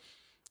 So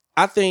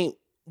I think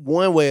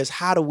one way is,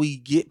 how do we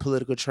get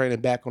political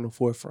training back on the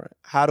forefront?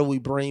 How do we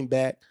bring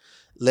back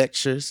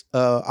lectures?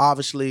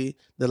 Obviously,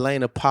 the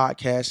lane of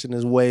podcasting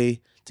is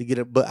way to get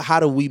it, but how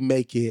do we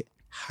make it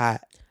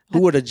hot?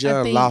 Who are the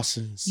John think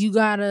Lawsons?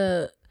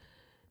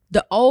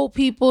 The old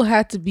people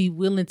have to be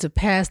willing to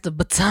pass the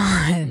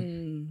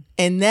baton.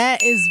 And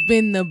that has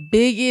been the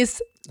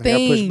biggest I got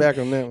to push thing. back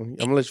on that one. I'm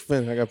going to let you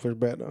finish. I got to push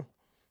back though.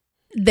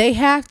 They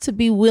have to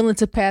be willing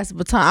to pass the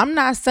baton. I'm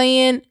not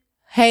saying,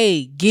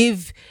 hey,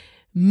 give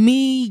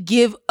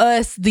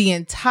us the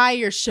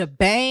entire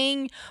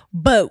shebang,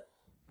 but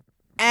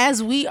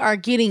as we are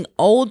getting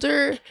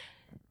older,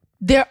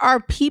 there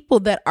are people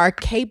that are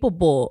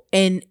capable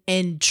and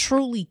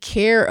truly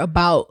care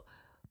about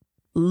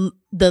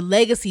the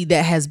legacy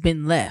that has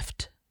been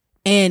left.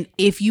 And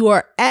if you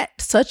are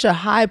at such a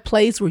high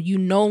place where you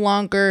no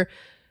longer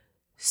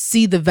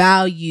see the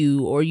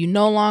value, or you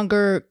no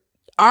longer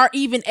are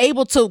even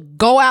able to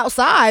go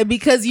outside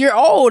because you're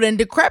old and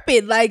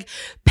decrepit, like,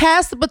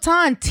 pass the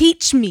baton,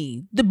 teach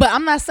me. But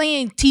I'm not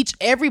saying teach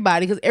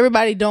everybody, because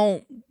everybody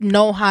don't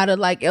know how to,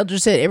 like Elder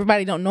said,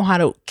 everybody don't know how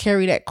to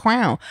carry that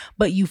crown.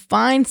 But you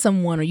find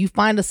someone, or you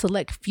find a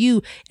select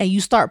few, and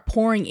you start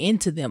pouring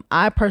into them.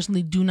 I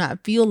personally do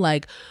not feel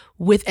like,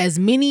 with as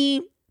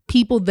many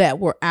people that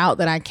were out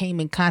that I came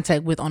in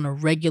contact with on a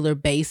regular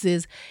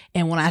basis,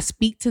 and when I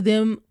speak to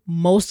them,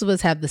 most of us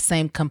have the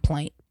same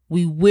complaint.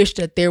 We wish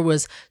that there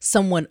was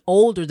someone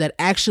older that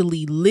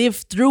actually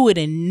lived through it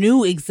and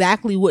knew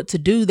exactly what to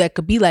do, that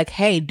could be like,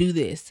 hey, do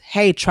this.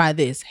 Hey, try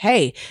this.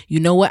 Hey, you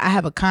know what? I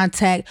have a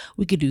contact.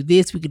 We could do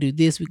this. We could do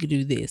this. We could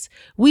do this.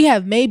 We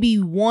have maybe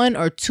 1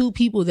 or 2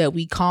 people that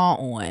we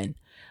call on,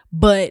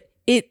 but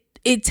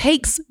it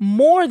takes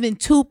more than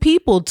 2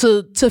 people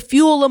to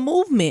fuel a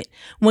movement.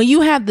 When you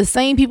have the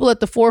same people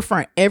at the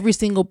forefront every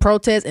single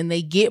protest, and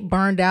they get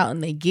burned out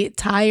and they get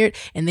tired,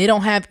 and they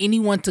don't have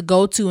anyone to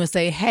go to and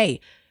say, hey,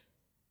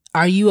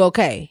 are you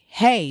okay?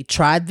 Hey,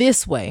 try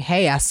this way.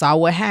 Hey, I saw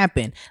what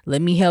happened.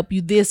 Let me help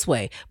you this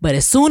way. But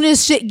as soon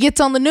as shit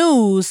gets on the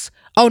news,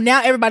 oh,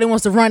 now everybody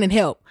wants to run and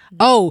help.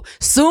 Oh,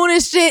 soon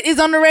as shit is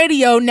on the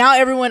radio, now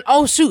everyone,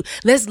 oh shoot,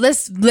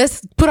 let's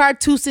put our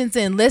 2 cents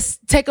in. Let's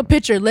take a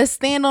picture. Let's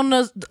stand on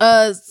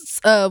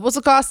the what's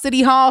it called,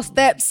 City Hall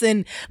steps,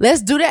 and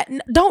let's do that.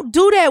 Don't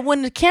do that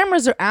when the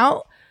cameras are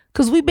out,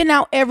 because we've been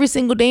out every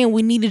single day and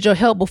we needed your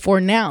help before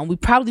now. And we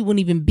probably wouldn't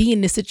even be in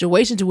this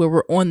situation to where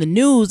we're on the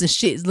news and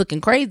shit is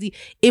looking crazy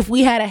if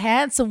we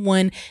had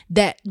someone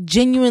that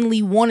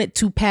genuinely wanted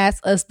to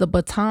pass us the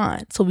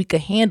baton so we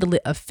could handle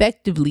it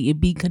effectively and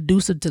be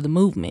conducive to the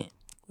movement.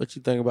 What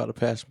you think about the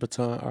pass the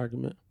baton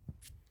argument?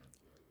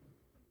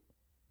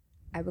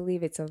 I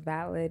believe it's a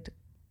valid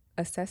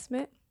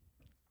assessment.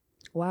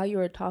 While you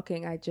were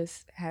talking, I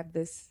just have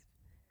this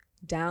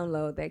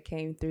download that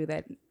came through,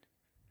 that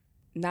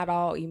not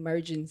all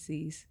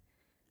emergencies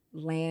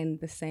land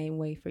the same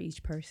way for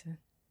each person.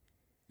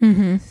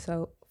 Mm-hmm.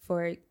 So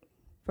for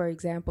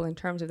example, in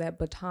terms of that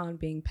baton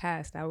being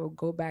passed, I will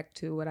go back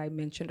to what I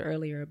mentioned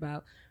earlier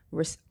about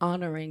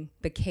honoring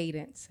the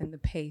cadence and the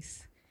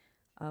pace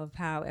of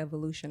how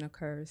evolution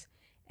occurs.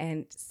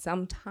 And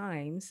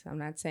sometimes, I'm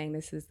not saying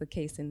this is the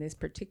case in this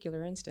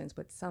particular instance,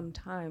 but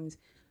sometimes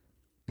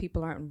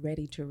people aren't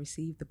ready to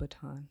receive the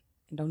baton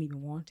and don't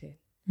even want it.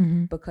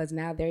 Mm-hmm. Because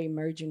now their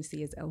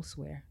emergency is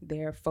elsewhere.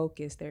 Their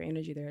focus, their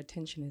energy, their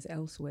attention is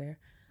elsewhere.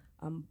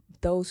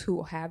 Those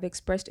who have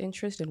expressed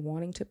interest in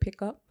wanting to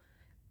pick up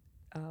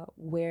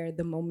where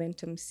the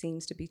momentum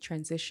seems to be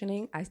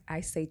transitioning,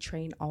 I say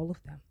train all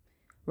of them,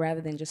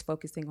 rather than just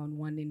focusing on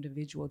one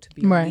individual to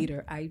be a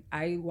leader.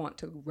 I want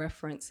to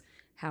reference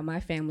how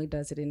my family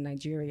does it in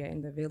Nigeria.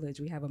 In the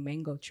village, we have a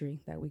mango tree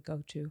that we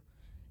go to,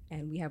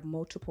 and we have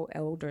multiple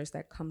elders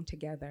that come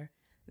together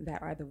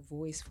that are the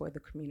voice for the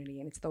community.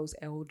 And it's those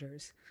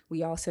elders.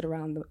 We all sit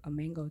around a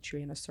mango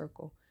tree in a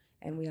circle,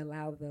 and we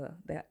allow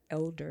the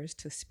elders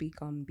to speak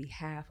on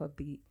behalf of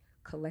the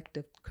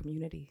collective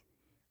community.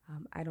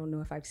 I don't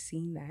know if I've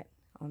seen that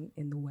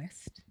in the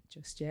West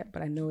just yet,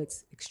 but I know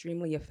it's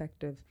extremely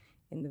effective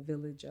in the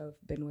village of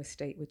Benue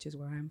State, which is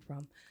where I'm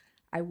from.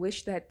 I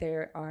wish that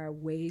there are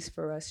ways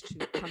for us to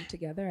come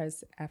together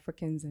as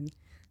Africans and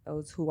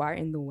those who are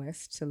in the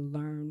West to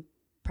learn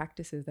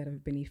practices that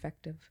have been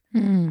effective.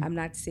 I'm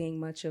not seeing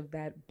much of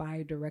that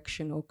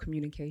bi-directional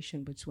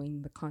communication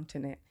between the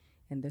continent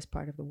and this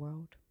part of the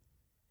world.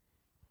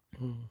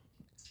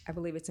 I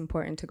believe it's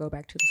important to go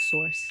back to the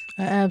source.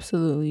 I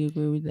absolutely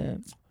agree with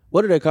that.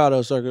 What do they call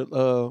those circles?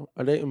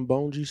 Are they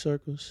Mbonji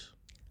circles?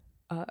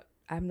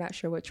 I'm not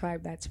sure what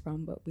tribe that's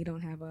from, but we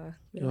don't have a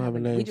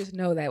name. We just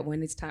know that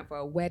when it's time for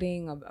a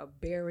wedding, a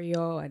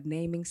burial, a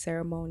naming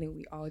ceremony,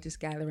 we all just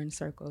gather in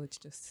circle. It's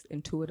just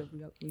intuitive. We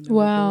know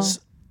wow.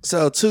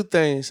 So 2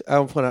 things I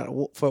want to point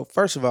out.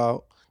 First of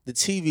all, the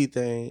TV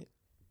thing,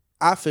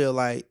 I feel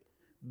like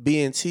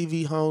being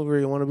TV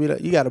hungry and want to be that,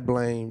 you got to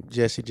blame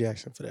Jesse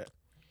Jackson for that.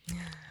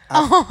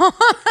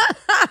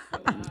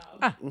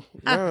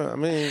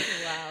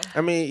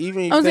 I mean,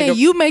 even I'm saying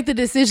you make the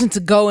decision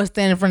to go and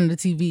stand in front of the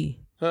TV.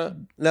 Huh?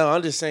 No,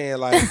 I'm just saying,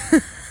 like,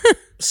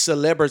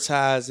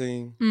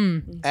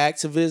 celebritizing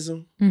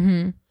activism.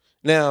 Mm-hmm.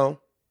 Now,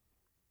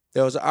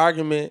 there was an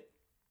argument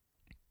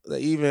that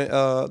even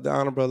the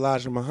Honorable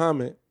Elijah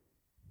Muhammad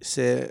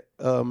said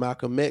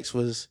Malcolm X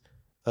was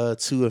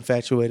too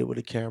infatuated with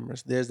the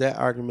cameras. There's that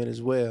argument as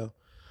well.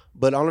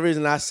 But the only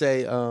reason I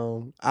say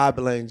I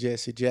blame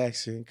Jesse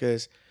Jackson,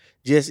 because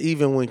just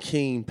even when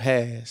King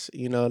passed,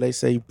 you know, they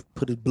say he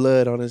put his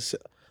blood on his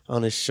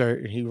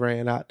shirt and he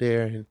ran out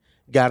there and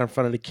got in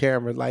front of the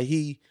camera. Like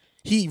he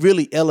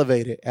really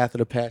elevated after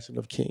the passing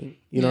of King.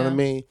 You know what I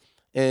mean?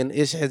 And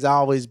it has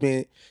always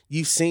been,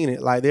 you've seen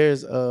it. Like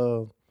there's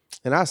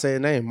and I say his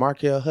name,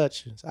 Markel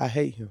Hutchins. I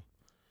hate him.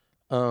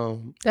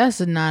 That's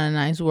not a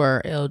nice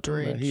word,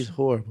 Eldridge. He's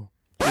horrible.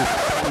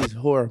 He's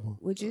horrible.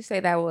 Would you say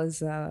that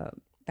was a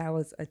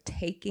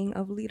taking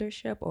of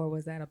leadership, or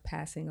was that a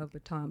passing of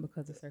baton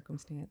because of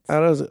circumstance? That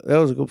was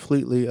a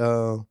completely.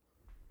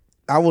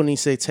 I wouldn't even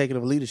say taking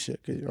of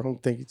leadership, because I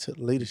don't think he took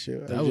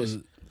leadership.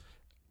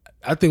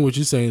 I think what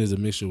you're saying is a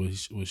mixture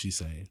with what she's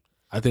saying.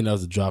 I think that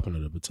was a dropping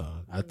of the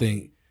baton. I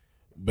think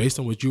based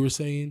on what you were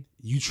saying,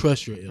 you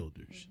trust your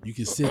elders. You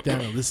can sit down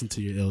and listen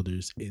to your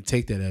elders and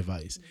take that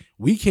advice.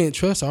 We can't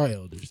trust our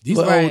elders. These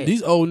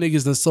old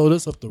niggas done sold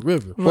us up the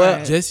river.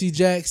 Right. Jesse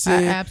Jackson,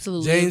 I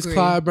absolutely James agree.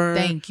 Clyburn,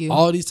 Thank you.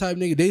 all these type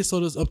niggas, they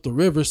sold us up the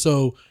river.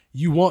 So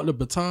you want the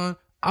baton?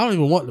 I don't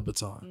even want the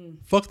baton.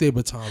 Fuck their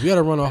baton. We got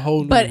to run a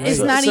whole new But race. it's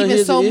not So even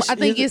here's so. the issue- I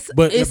think here's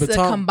it's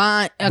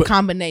the a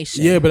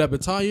combination. Yeah, but that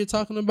baton you're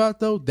talking about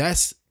though,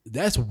 that's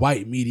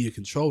white media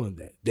controlling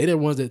that. They're the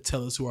ones that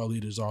tell us who our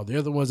leaders are.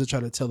 They're the ones that try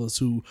to tell us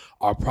who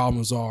our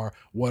problems are,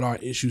 what our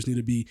issues need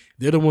to be.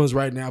 They're the ones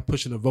right now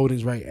pushing the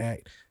Voting Rights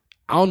Act.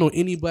 I don't know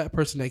any black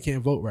person that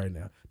can't vote right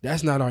now.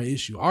 That's not our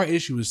issue. Our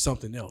issue is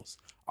something else.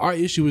 Our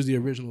issue is the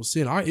original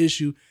sin. Our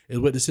issue is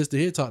what the sister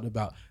here talked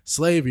about.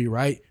 Slavery,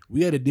 right?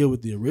 We had to deal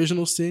with the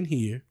original sin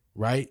here,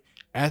 right?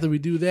 After we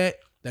do that,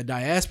 that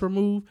diaspora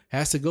move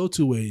has to go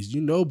two ways.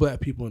 You know, black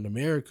people in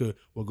America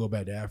will go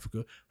back to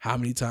Africa. How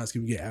many times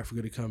can we get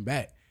Africa to come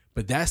back?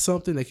 But that's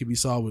something that can be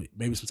solved with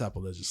maybe some type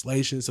of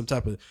legislation,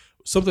 something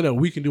that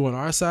we can do on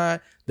our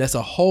side. That's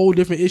a whole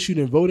different issue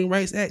than Voting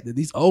Rights Act, that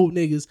these old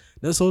niggas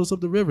that sold us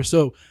up the river.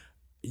 So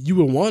you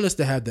would want us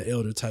to have the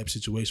elder type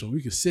situation where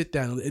we could sit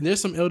down, and there's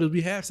some elders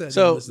we have sat down.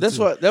 So and listened that's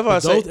to. what But I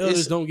say. those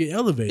elders don't get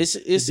elevated.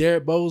 It's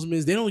Derek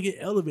Bozeman's, they don't get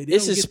elevated. They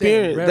it's don't get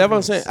experience. that That's what I'm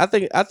reverence.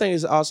 saying. I think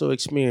it's also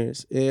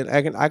experience, and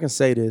I can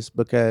say this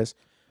because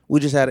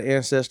we just had an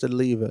ancestor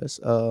leave us,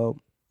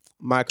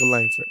 Michael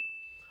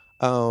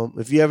Langford.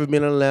 If you ever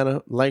been in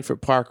Atlanta,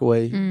 Langford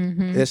Parkway,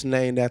 it's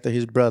named after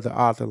his brother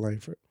Arthur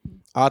Langford.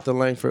 Arthur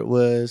Langford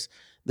was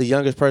the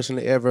youngest person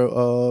to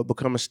ever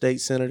become a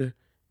state senator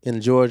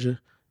in Georgia.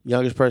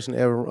 Youngest person to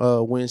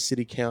ever win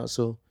city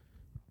council.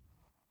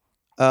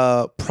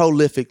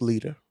 Prolific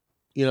leader.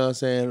 You know what I'm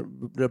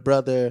saying? The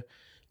brother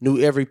knew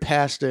every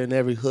pastor and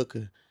every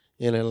hooker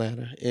in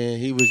Atlanta. And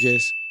he was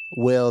just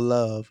well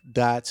loved.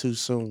 Died too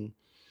soon.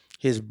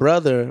 His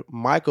brother,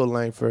 Michael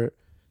Langford,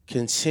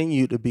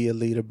 continued to be a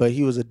leader, but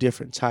he was a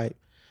different type.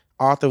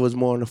 Arthur was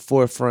more in the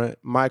forefront.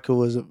 Michael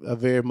was a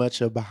very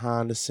much a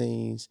behind the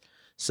scenes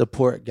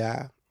support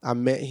guy. I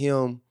met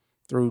him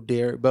through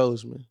Derek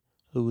Bozeman,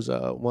 who's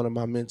one of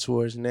my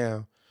mentors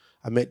now.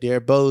 I met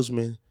Derek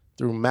Bozeman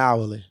through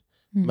Mowley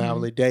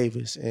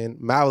Davis. And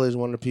Mowley is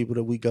one of the people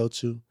that we go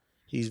to.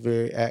 He's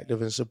very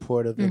active and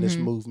supportive in this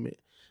movement.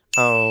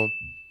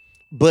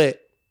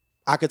 But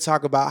I could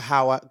talk about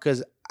how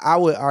because I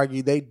would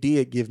argue they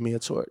did give me a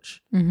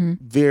torch,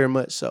 very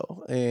much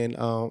so. And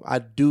I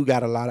do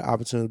got a lot of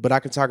opportunities, but I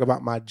can talk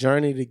about my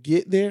journey to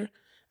get there.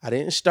 I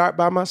didn't start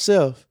by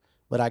myself,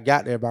 but I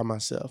got there by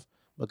myself.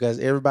 Because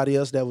everybody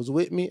else that was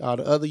with me, all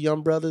the other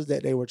young brothers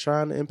that they were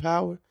trying to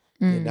empower,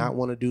 did not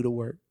want to do the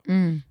work.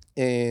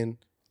 And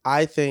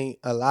I think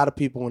a lot of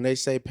people, when they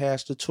say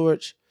pass the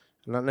torch,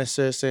 I'm not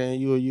necessarily saying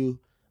you or you,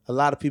 a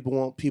lot of people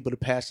want people to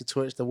pass the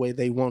torch the way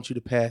they want you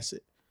to pass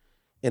it.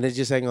 And it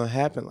just ain't going to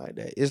happen like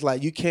that. It's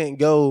like you can't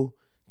go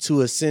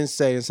to a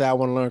sensei and say, I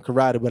want to learn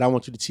karate, but I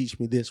want you to teach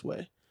me this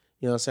way.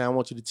 You know what I'm saying? I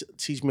want you to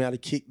teach me how to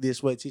kick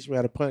this way, teach me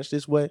how to punch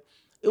this way.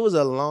 It was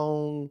a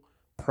long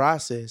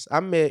process. I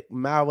met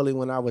Mowley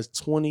when I was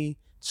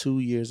 22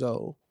 years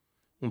old.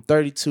 I'm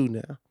 32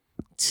 now.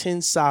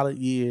 10 solid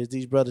years.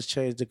 These brothers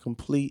changed the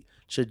complete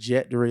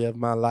trajectory of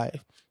my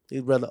life.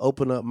 These brothers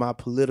opened up my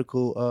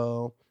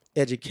political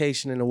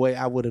education in a way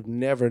I would have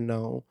never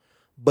known.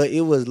 But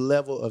it was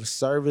level of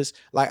service.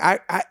 Like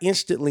I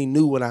instantly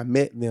knew when I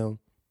met them,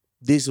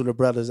 these were the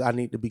brothers I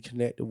need to be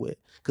connected with.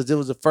 Because it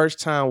was the first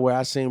time where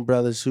I seen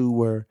brothers who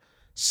were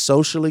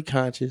socially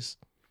conscious,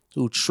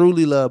 who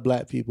truly love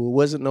black people. It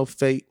wasn't no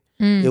fake.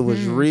 It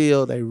was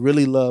real. They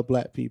really love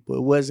black people.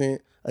 It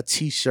wasn't a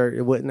t-shirt.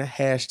 It wasn't a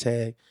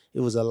hashtag.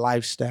 It was a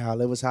lifestyle.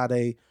 It was how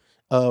they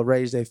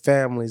raised their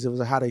families. It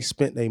was how they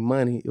spent their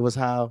money. It was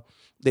how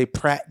they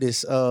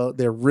practiced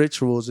their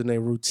rituals and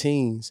their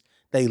routines.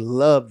 They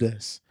loved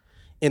us.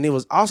 And it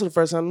was also the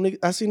first time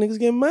I seen niggas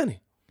getting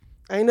money.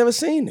 I ain't never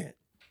seen that.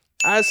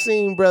 I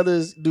seen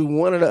brothers do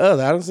one or the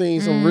other. I done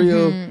seen some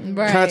real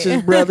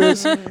conscious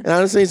brothers, and I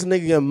done seen some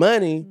niggas get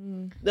money.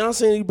 Then I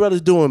seen these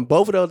brothers doing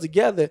both of those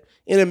together,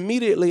 and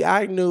immediately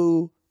I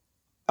knew,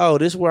 oh,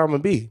 this is where I'm gonna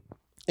be.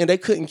 And they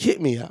couldn't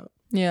kick me out.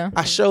 Yeah.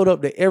 I showed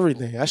up to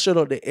everything. I showed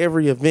up to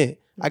every event.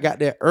 I got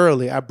there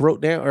early. I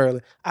broke down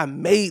early. I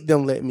made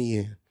them let me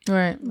in.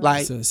 Right.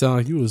 Like, Sound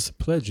like you was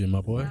pledging,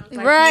 my boy.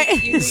 Like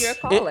Right. You knew your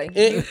calling.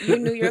 You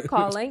knew your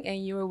calling,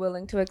 and you were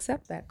willing to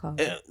accept that calling.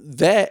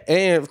 that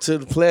and to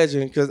the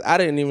pledging, because I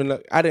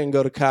didn't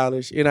go to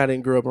college and I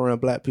didn't grow up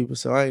around black people,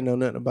 so I ain't know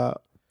nothing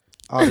about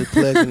all the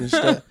pledging and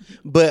stuff.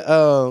 But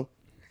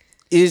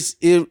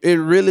it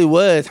really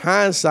was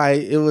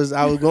hindsight. I was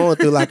going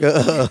through like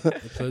a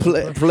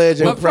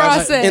pledging What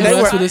process? and And they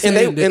that's were what it's and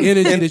saying, the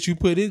energy and, that you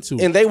put into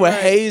it. and they were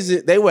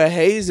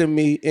hazing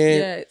me, and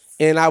Yes.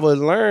 And I would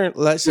learn,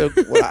 like, so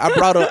I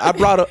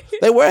brought up,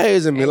 they were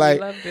hazing me, And you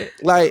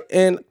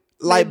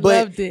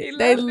loved it.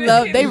 They but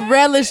loved it. They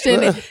relished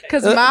in it.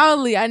 Because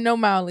Maoli, I know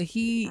Maoli.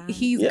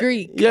 He's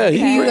Greek. yeah,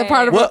 He's a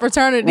part of well- a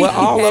fraternity. well,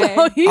 all of-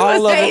 So he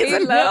all was of them- He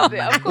hazing loved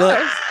them. it. Of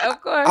course.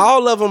 Of course.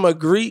 all of them are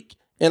Greek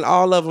and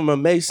all of them are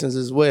Masons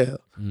as well.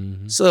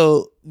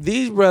 So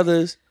these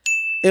brothers,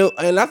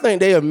 and I think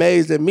they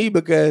amazed at me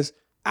because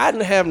I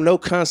didn't have no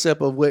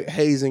concept of what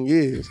hazing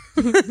is.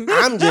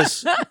 I'm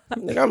just,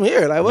 nigga, I'm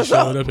here. Like, what's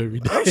Showing up? up every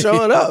day. I'm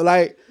showing up.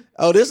 Like,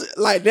 oh, this,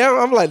 like, now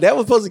I'm like, that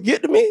was supposed to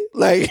get to me?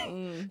 Like,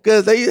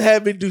 because they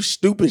had me do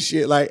stupid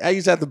shit. Like, I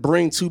used to have to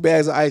bring 2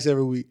 bags of ice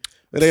every week,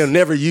 but they'll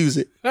never use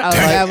it. Oh,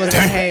 that was a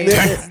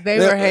haze. They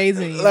were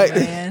hazing you, Like-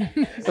 man.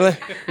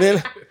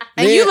 Then,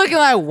 And you looking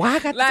like, why I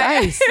got this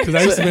ice? 'Cause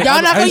I used to make-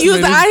 Y'all not I gonna used to use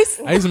make the this-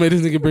 ice? I used to make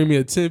this nigga bring me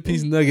a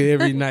 10-piece nugget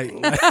every night.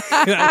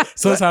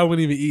 Sometimes I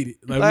wouldn't even eat it.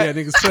 Like, we had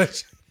niggas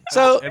touch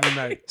so, every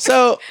night.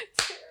 so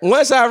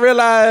once I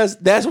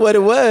realized that's what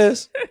it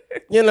was,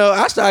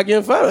 I started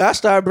getting fun. I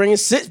started bringing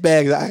 6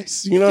 bags of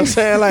ice. You know what I'm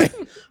saying? Like,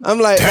 I'm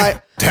like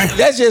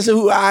that's just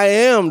who I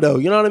am, though.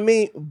 You know what I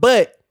mean?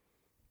 But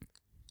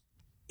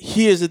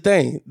here's the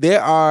thing: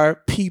 there are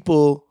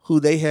people who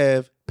they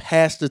have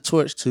passed the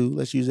torch to.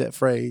 Let's use that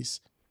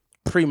phrase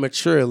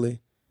prematurely,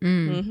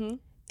 and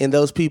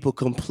those people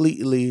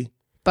completely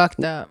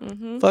Fucked up.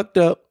 fucked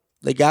up.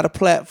 They got a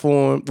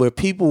platform where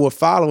people were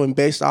following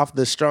based off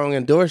the strong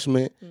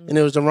endorsement, and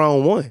it was the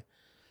wrong one.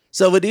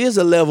 So it is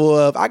a level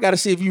of, I got to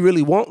see if you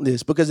really want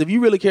this, because if you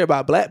really care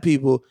about black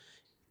people,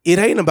 it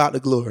ain't about the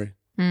glory.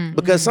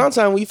 Because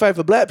sometimes when you fight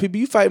for black people,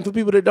 you fighting for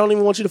people that don't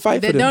even want you to fight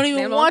They for them. don't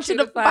even want you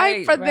to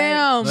fight for right.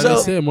 them. Like So-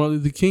 I said, Martin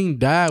Luther King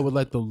died with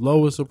like the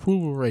lowest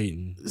approval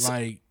rating.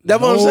 Like, That's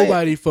what I'm saying.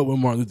 nobody fucked with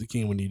Martin Luther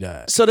King when he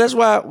died. So that's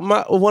why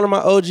one of my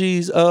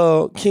OGs,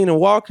 Keenan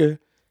Walker,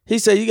 he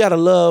said you gotta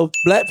love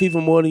black people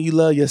more than you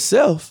love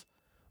yourself,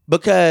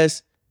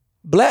 because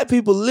black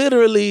people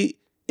literally,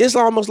 it's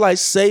almost like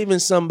saving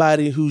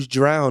somebody who's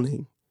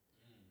drowning.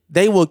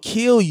 They will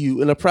kill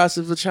you in the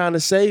process of trying to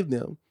save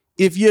them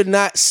if you're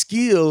not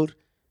skilled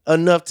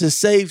enough to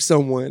save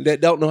someone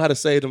that don't know how to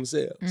save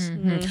themselves.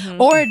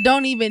 Or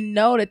don't even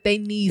know that they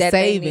need That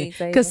they saving. need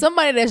saving. Because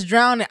somebody that's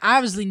drowning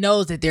obviously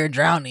knows that they're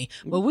drowning.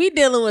 But we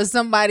dealing with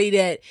somebody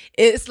that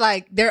it's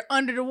like they're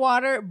under the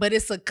water, but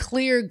it's a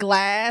clear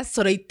glass,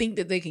 so they think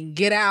that they can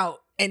get out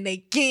and they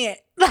can't.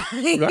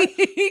 Right.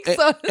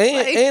 So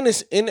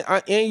it's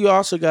like- And you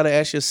also got to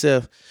ask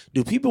yourself,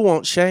 do people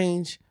want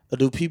change or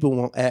do people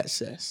want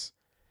access?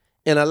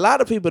 And a lot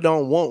of people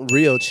don't want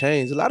real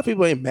change. A lot of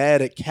people ain't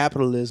mad at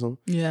capitalism.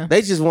 Yeah.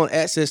 They just want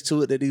access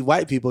to it that these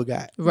white people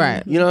got.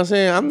 Right. You know what I'm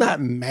saying? I'm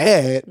not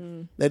mad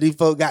that these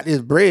folk got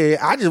this bread.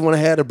 I just want to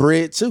have the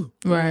bread too.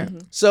 Right.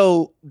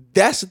 So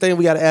that's the thing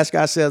we got to ask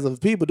ourselves of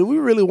people. Do we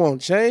really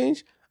want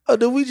change, or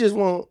do we just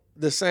want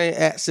the same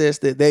access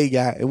that they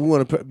got, and we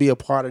want to be a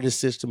part of the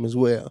system as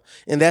well?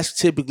 And that's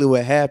typically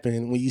what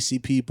happens when you see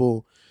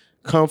people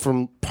come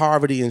from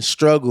poverty and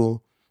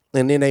struggle,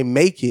 and then they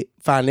make it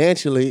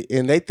financially,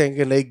 and they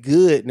thinking they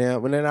good now,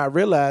 when they're not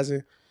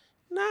realizing,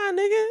 nah,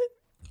 nigga,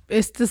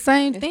 It's the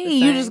same thing. the You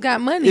same. just got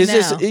money it's now.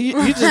 just you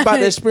just about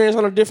to experience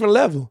on a different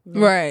level.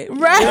 right.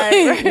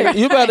 Right.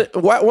 You about to,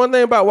 one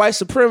thing about white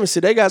supremacy,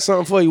 they got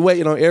something for you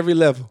waiting on every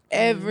level.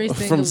 Every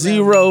single From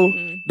level. 0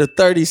 to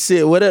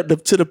 36, whatever,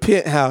 to the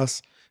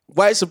penthouse.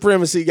 White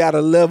supremacy got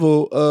a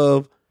level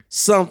of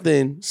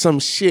something, some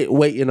shit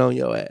waiting on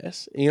your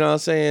ass. You know what I'm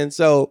saying?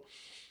 So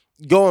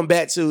going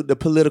back to the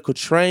political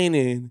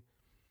training,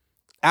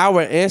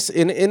 our answer,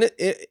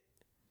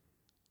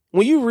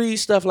 when you read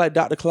stuff like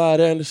Dr.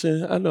 Clyde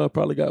Anderson, I know I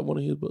probably got one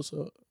of his books,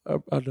 so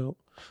I don't.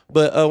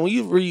 But when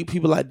you read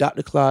people like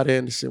Dr. Clyde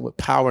Anderson with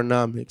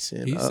Powernomics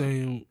and He's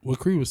saying what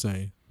Cree was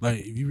saying. Like,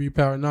 if you read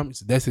Powernomics,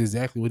 that's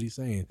exactly what he's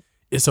saying.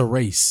 It's a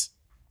race,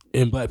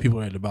 and black people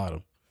are at the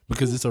bottom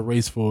because it's a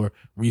race for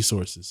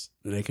resources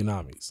and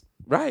economics.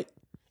 right,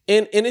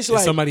 and it's And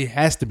like somebody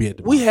has to be at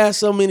the we bottom. have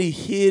so many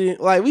hidden,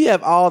 like we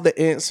have all the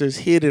answers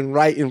hidden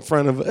right in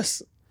front of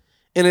us,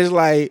 and it's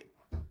like,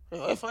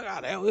 oh, fuck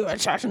all that, we gotta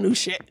try some new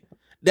shit.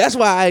 That's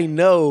why I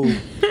know.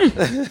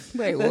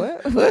 Wait,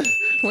 what?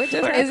 What just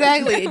happened?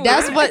 Exactly.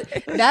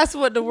 That's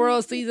what the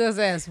world sees us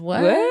as.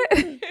 What?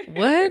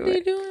 What are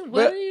you doing?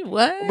 What are you?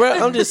 What?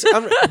 Bro,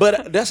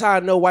 but that's how I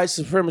know white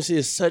supremacy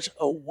is such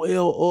a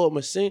well-oiled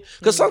machine.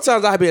 Because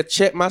sometimes I be able to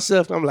check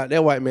myself. I'm like,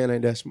 that white man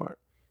ain't that smart.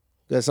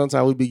 Because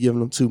sometimes we be giving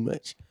them too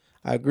much.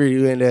 I agree,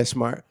 you ain't that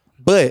smart.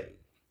 But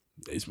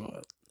They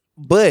smart.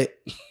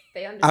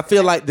 They I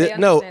feel like they that.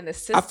 No, understand the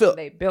system I feel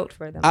they built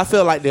for them. I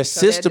feel like their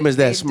system is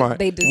that smart.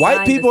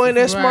 White people ain't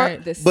that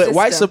smart, the but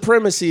white system.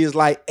 supremacy is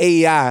like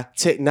AI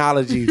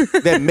technology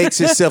that makes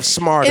itself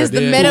smarter. It's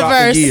the Yeah. throughout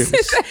metaverse. years.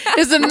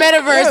 It's the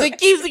metaverse. It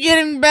keeps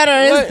getting better.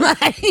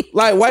 It's like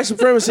Like white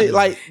supremacy,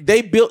 like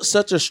they built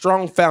such a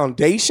strong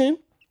foundation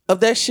of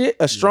that shit,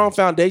 a strong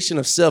foundation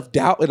of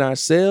self-doubt in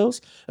ourselves,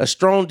 a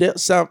strong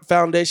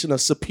foundation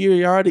of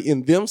superiority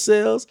in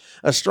themselves,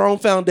 a strong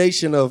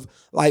foundation of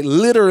like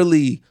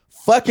literally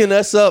fucking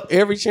us up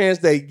every chance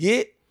they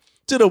get,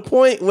 to the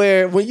point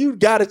where when you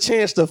got a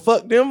chance to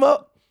fuck them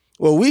up,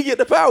 when we get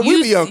the power,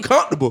 we be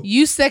uncomfortable.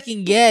 You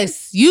second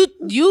guess.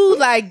 You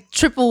like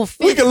triple.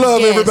 We can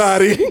love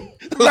everybody.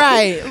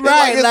 Right.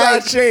 It's our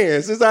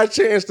chance. It's our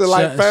chance to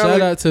like family.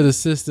 Shout out to the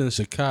sister in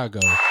Chicago.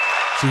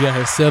 She got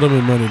her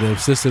settlement money. The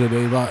sister that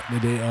they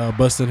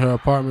busted her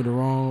apartment, the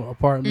wrong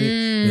apartment,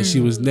 and she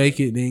was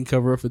naked. They didn't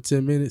cover her for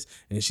 10 minutes,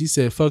 and she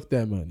said, "Fuck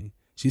that money."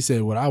 She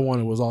said, "What I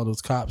wanted was all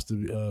those cops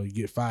to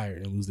get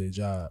fired and lose their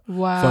job.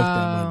 Wow. Fuck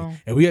that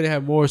money." And we had to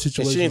have more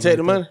situations. And she didn't take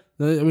the money?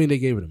 I mean, they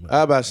gave her the money.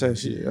 I about to say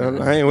shit.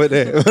 I ain't with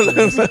that. They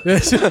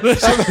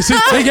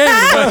gave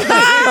her the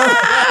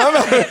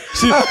money.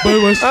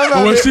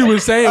 But what she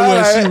was saying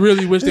was she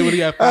really wished they would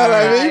have got fired.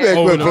 Man, you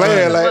better quit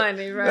playing. Like,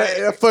 money, right.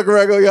 that fuck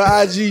around on your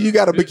IG, you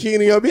got a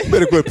bikini on. You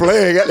better quit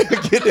playing. Gotta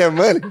get that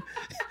money.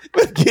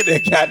 Better get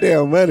that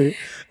goddamn money.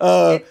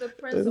 It's a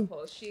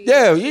principle. She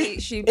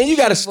you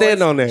got to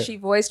stand on that. She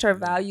voiced her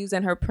values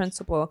and her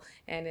principle,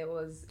 and it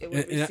was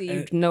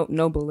received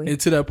nobly. And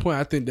to that point,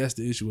 I think that's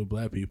the issue with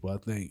black people. I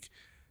think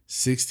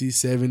 60s,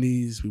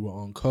 70s, we were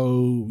on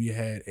code. We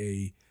had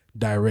a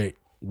direct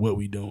what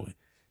we doing.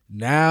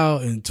 Now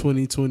in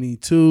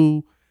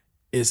 2022,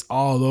 it's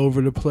all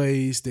over the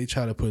place. They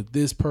try to put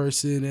this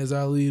person as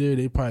our leader.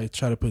 They probably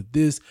try to put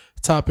this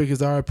topic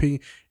as our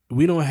opinion.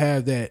 We don't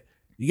have that.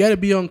 You got to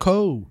be on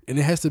code, and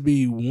it has to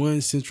be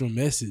one central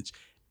message.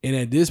 And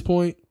at this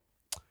point,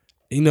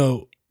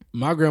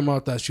 my grandma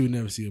thought she would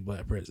never see a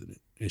black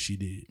president, and she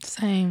did.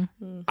 Same.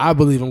 I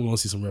believe I'm going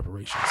to see some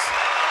reparations.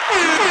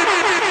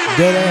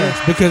 Dead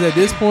ass. Because at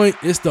this point,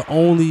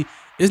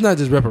 it's not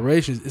just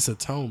reparations, it's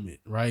atonement,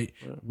 right?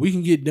 We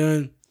can get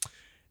done.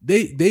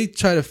 They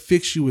try to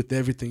fix you with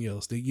everything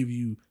else. They give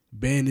you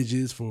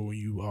bandages for when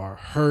you are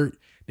hurt.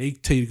 They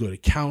tell you to go to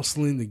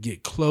counseling to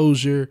get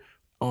closure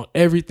on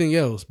everything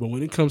else, but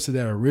when it comes to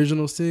that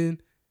original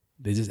sin,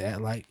 they just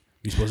act like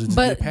you're supposed to just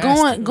get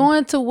past it.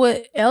 Going to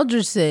what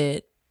Eldridge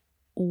said,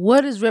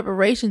 what is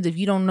reparations if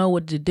you don't know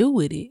what to do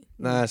with it?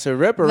 Nah, so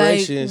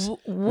reparations,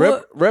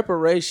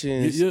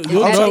 reparations.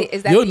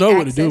 You'll know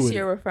what to do with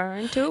you're it.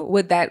 referring to?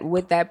 Would that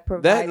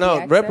provide the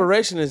access?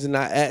 Reparation is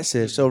not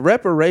access. So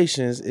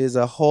reparations is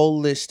a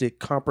holistic,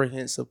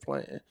 comprehensive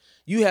plan.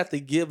 You have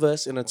to give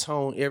us and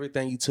atone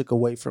everything you took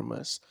away from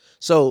us.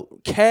 So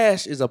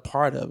cash is a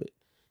part of it.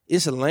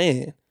 It's a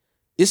land.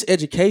 It's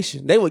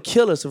education. They would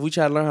kill us if we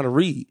try to learn how to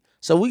read.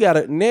 So we got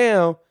to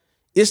now,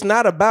 it's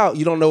not about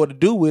you don't know what to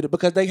do with it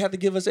because they have to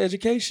give us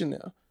education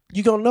now.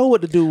 You don't know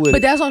what to do with it.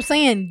 But that's what I'm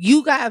saying.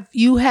 You have,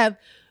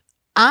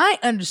 I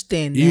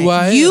understand that.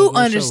 UIL, you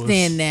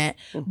understand that.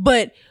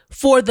 But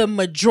for the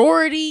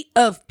majority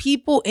of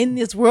people in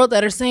this world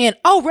that are saying,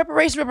 oh,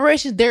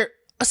 reparations, they're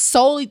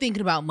solely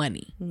thinking about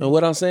money. And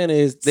what I'm saying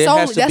is there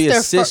has to be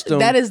a system.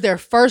 That is their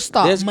first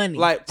thought, money.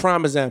 Like,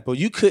 prime example,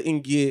 you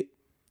couldn't get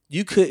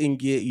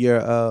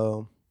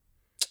your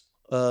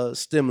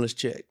stimulus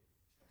check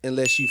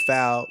unless you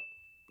filed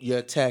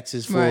your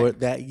taxes for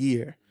that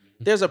year.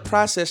 There's a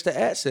process to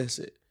access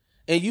it.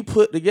 And you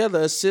put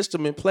together a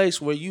system in place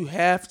where you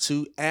have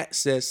to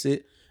access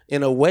it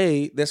in a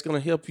way that's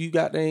going to help you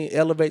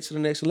elevate to the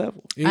next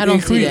level. I don't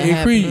see that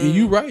happening.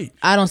 You're right.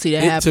 I don't see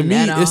that happening. To me,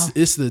 at all.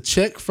 it's the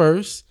check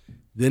first,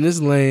 then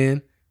it's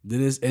land,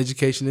 then it's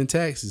education and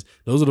taxes.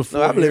 Those are the four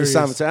No, I believe areas.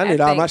 it's I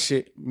need all my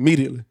shit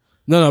immediately.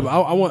 No, but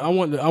I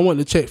want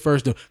the check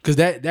first though, because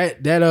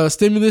that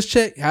stimulus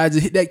check, how I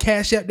just hit that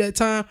cash app that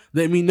time,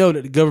 let me know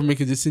that the government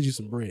can just send you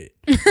some bread.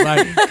 Like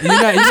you're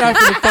not gonna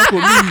fuck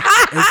with me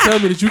and tell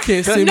me that you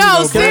can't send me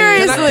no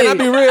seriously. Can I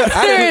be real?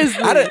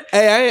 Seriously.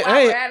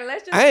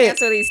 Let's just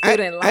cancel these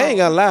student loans. I ain't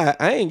gonna lie.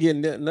 I ain't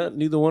getting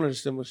neither one of the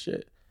stimulus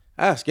shit.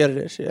 I'm scared of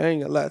that shit. I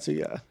ain't gonna lie to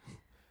y'all.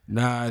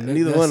 Nah,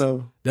 neither one of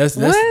them. That's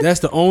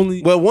the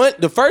only. Well,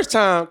 the first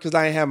time, because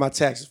I ain't have my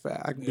taxes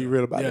filed. I can be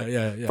real about it.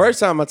 Yeah. First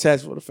time my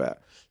taxes were filed.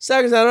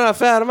 Second time I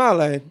filed them out,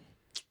 like,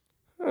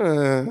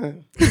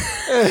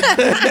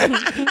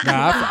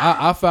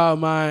 I filed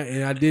mine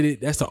and I did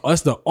it. That's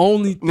the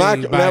only thing.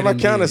 My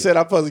counter said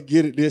I'm supposed to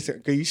get it this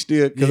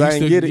because I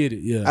ain't get it.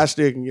 Yeah. I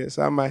still can get it.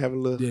 So I might have a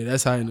little. Yeah,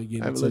 that's how you end up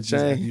getting a little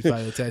change. You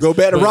file your taxes. Go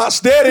back to rock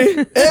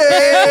steady.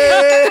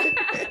 Hey!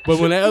 But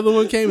when that other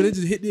one came and it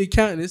just hit the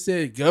account and it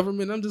said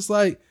government, I'm just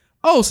like,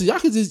 oh, so y'all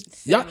can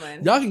just y'all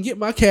can get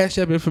my Cash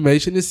App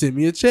information and send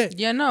me a check.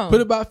 Yeah, no. Put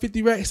about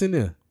 50 racks in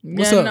there.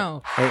 What's up?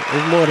 No.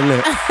 It's more than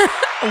that.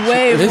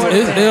 Way more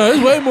than that.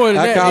 It's way more than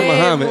I that. call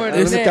Muhammad.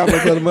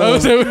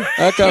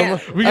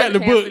 We got the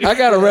book.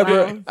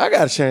 I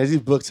got to change these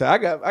books. I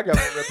got my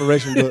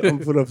reparation book. I'm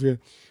gonna put up here.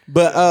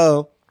 But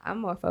I'm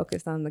more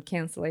focused on the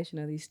cancellation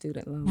of these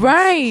student loans.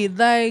 Right.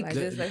 Like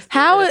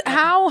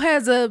how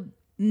has a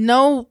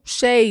no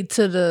shade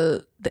to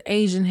the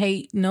Asian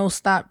hate, no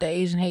stop the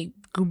Asian hate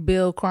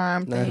bill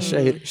crime thing.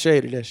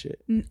 Shaded that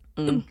shit.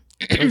 I'm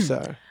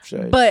sorry.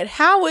 Shade. But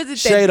how is it that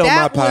Shade on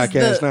that my was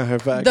podcast, not her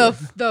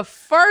podcast. the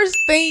first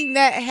thing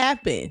that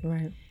happened?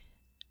 Right.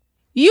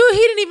 He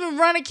didn't even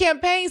run a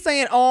campaign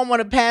saying, "Oh, I'm going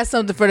to pass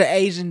something for the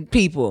Asian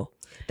people."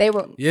 They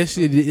were. Yes,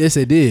 she did. Yes,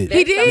 they did.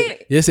 He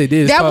did. Yes, they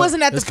did. It's That called-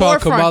 wasn't at the it's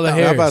called forefront, Kamala though. I'm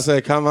Harris. about to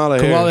say Kamala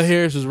Harris. Kamala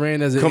Harris was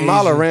ran as an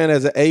Kamala Asian. ran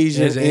as an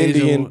Asian, As an Asian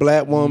Indian, woman.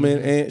 black woman,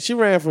 and she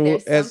ran from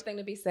There's as. something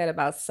to be said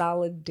about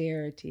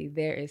solidarity.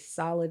 There is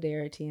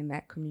solidarity in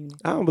that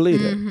community. I don't believe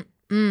that.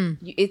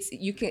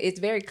 It's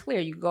very clear.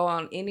 You go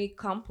on any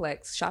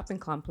shopping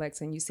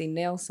complex, and you see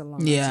nail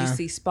salons. Yeah. You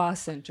see spa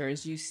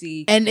centers. You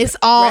see, And it's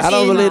all I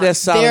don't in believe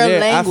that's their solidarity.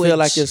 I language. feel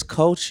like it's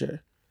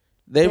culture.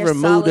 They There's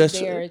removed us.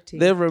 solidarity.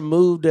 They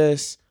removed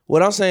us.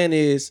 What I'm saying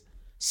is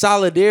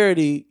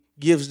solidarity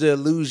gives the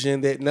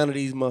illusion that none of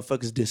these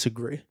motherfuckers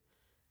disagree.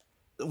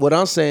 What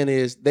I'm saying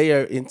is they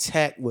are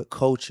intact with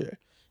culture,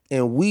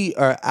 and we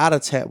are out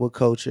of tap with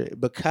culture.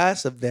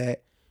 Because of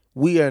that,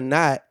 we are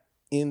not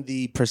in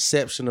the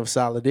perception of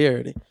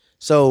solidarity.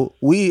 So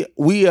we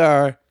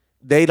are.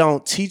 They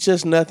don't teach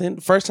us nothing.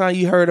 First time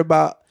you heard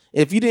about,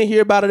 if you didn't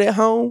hear about it at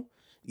home,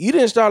 you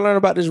didn't start learning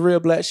about this real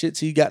black shit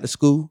till you got to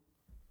school.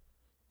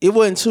 It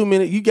wasn't 2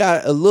 minutes. You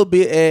got a little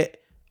bit at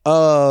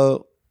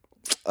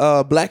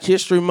Black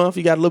History Month.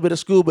 You got a little bit of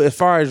school, but as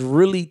far as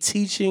really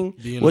teaching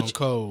Being on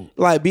code.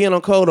 like being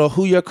on code or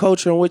who your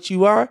culture and what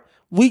you are,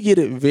 we get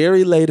it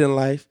very late in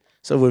life.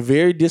 So we're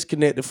very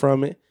disconnected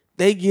from it.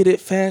 They get it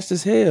fast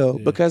as hell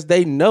because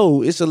they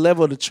know it's a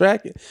level to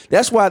track it.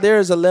 That's why there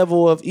is a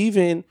level of,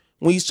 even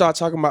when you start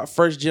talking about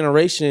first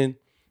generation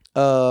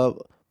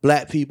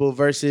black people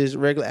versus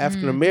regular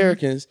African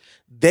Americans,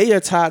 they are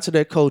tied to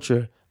their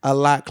culture a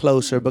lot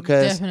closer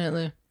because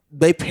Definitely.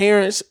 their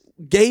parents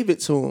gave it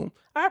to them.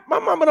 My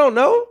mama don't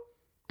know.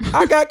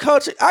 I got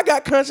culture. I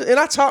got country, and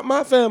I taught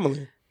my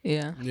family.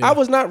 Yeah. I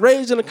was not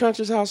raised in a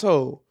country's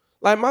household.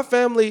 Like my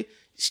family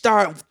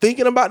start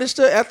thinking about this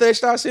stuff after they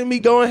start seeing me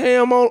going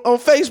ham on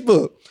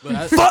Facebook.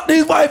 Fuck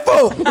these white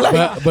folks.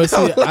 Like, But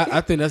see, I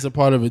think that's a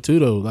part of it too,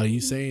 though. Like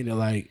you saying that,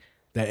 like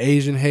that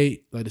Asian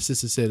hate, like the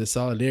sister said, the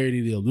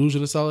solidarity, the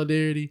illusion of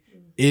solidarity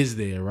is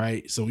there,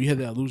 right? So we have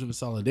that illusion of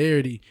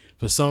solidarity.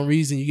 For some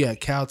reason, you got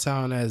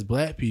Cowtown as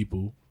black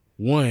people,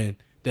 one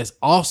that's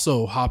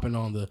also hopping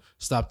on the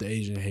stop the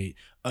Asian hate.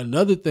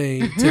 Another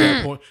thing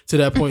to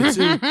that point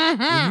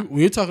too, when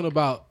you're talking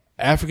about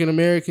African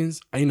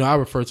Americans, I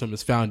refer to them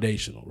as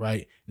foundational,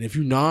 right? And if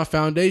you're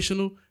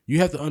non-foundational, you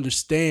have to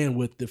understand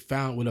what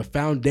a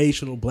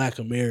foundational black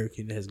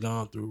American has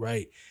gone through,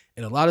 right?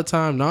 And a lot of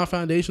time,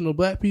 non-foundational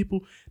black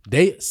people,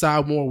 they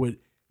side more with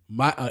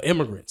my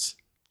immigrants.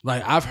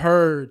 Like I've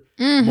heard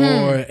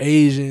more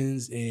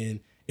Asians and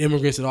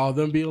immigrants and all of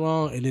them be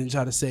along, and then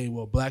try to say,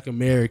 well, black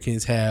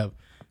Americans have,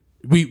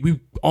 we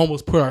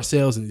almost put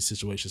ourselves in these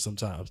situations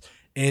sometimes.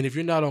 And if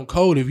you're not on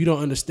code, if you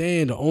don't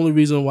understand, the only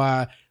reason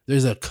why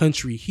there's a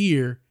country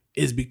here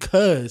is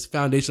because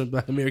foundational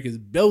black Americans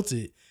built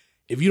it.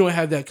 If you don't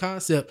have that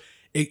concept,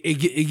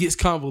 it gets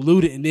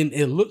convoluted, and then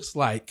it looks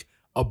like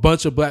a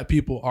bunch of black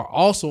people are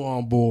also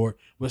on board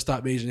with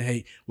Stop Asian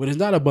Hate, but it's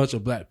not a bunch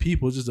of black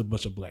people, it's just a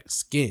bunch of black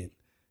skin.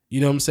 You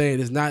know what I'm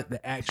saying? It's not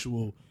the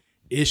actual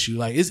issue.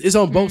 Like it's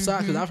on both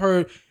sides, because I've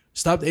heard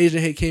Stop the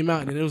Asian Hate came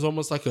out, and it was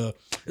almost like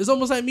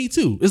Me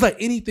Too. It's like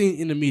anything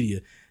in the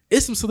media.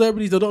 It's some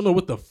celebrities that don't know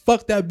what the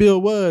fuck that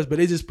bill was, but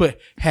they just put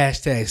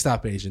hashtag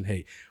Stop Asian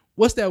Hate.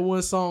 What's that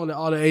one song that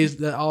all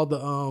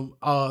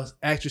the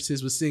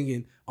actresses were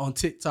singing on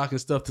TikTok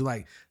and stuff to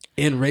like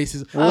end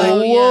racism?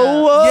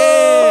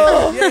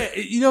 whoa. Yeah.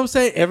 You know what I'm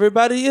saying?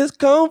 Everybody is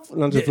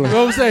comfortable. I'm just You playing.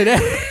 know what I'm saying?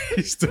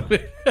 That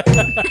stupid.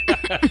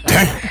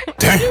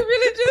 You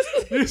really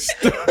just You're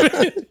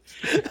stupid.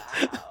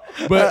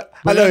 But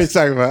I know what you're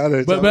talking about. I know what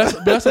you're But talking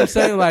about. that's what I'm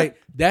saying. Like,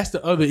 that's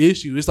the other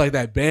issue. It's like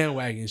that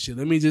bandwagon shit.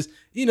 Let me just,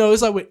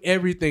 it's like with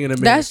everything in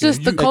America. That's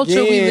just the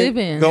culture we live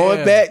in. Going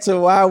Yeah. back to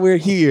why we're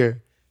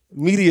here,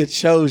 media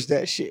chose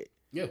that shit.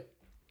 Yeah.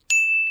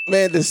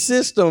 Man, the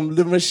system,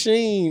 the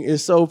machine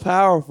is so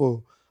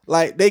powerful.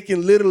 Like they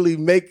can literally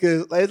make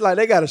us. Like, it's like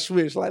they got a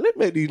switch. Like let's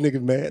make these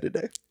niggas mad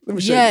today. Let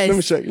me show Yes. you. Let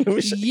me show you. Let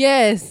me show you.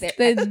 Yes,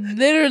 they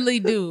literally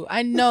do.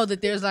 I know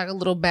that there's like a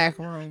little back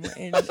room.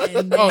 And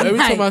Every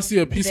like, time I see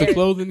a piece of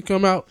clothing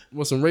come out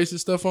with some racist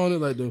stuff on it,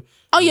 like the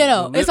no, it's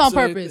on lips and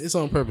purpose. It's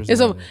on purpose.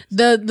 It's a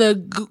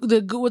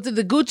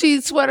the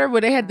Gucci sweater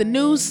where they had the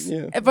noose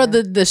for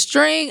the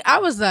string. I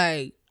was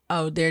like,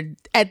 oh, they're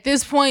at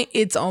this point,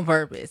 it's on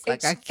purpose.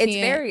 Like I can't. it's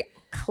very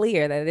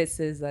clear that this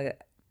is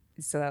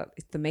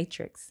it's the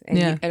Matrix,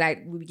 and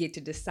we get to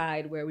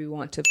decide where we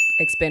want to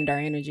expend our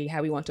energy,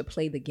 how we want to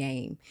play the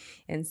game.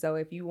 And so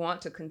if you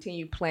want to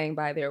continue playing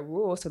by their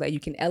rules so that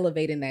you can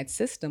elevate in that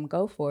system,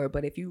 go for it.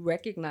 But if you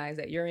recognize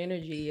that your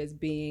energy is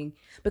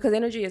because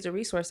energy is a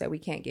resource that we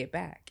can't get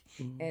back.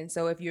 And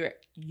so if you're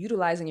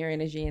utilizing your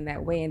energy in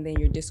that way and then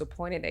you're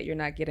disappointed that you're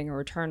not getting a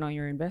return on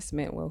your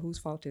investment, well, whose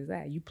fault is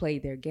that? You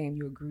played their game.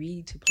 You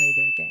agreed to play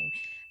their game.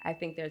 I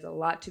think there's a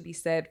lot to be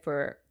said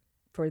for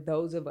for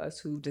those of us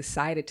who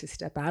decided to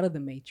step out of the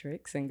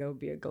matrix and go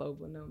be a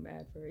global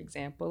nomad, for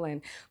example,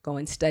 and go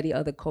and study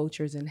other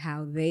cultures and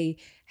how they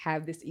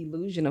have this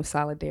illusion of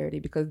solidarity,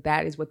 because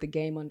that is what the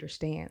game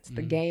understands.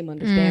 The game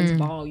understands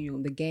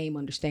volume. The game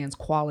understands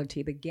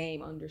quality. The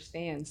game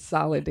understands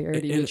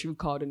solidarity, which you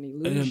called an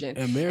illusion.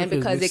 And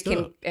because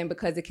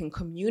it can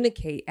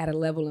communicate at a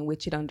level in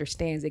which it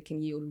understands, it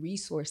can yield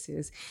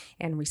resources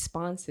and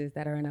responses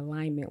that are in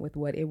alignment with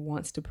what it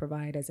wants to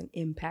provide as an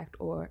impact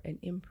or an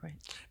imprint.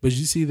 But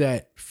you see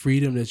that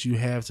freedom that you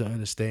have to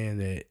understand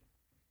that,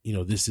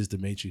 this is the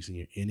matrix and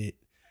you're in it.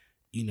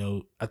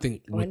 I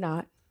think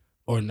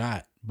Or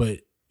not.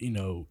 But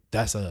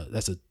that's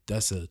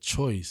a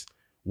choice.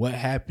 What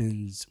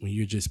happens when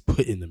you're just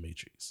put in the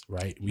matrix,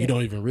 right? You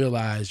don't even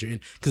realize you're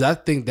in, because I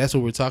think that's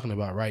what we're talking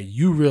about, right?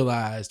 You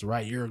realized,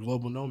 right, you're a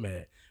global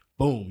nomad.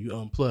 Boom, you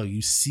unplug,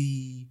 you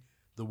see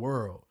the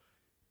world.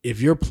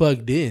 If you're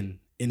plugged in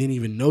and didn't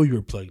even know you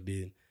were plugged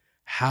in,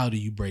 how do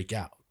you break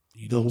out?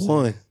 The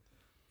one.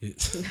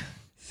 It's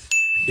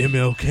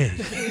MLK.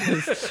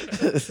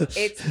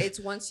 It's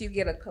once you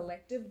get a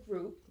collective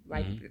group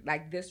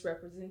like this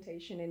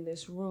representation in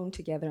this room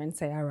together and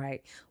say, all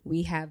right,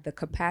 we have the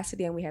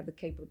capacity and we have the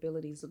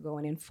capabilities to go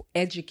in and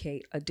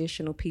educate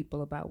additional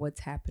people about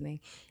what's happening.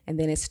 And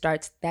then it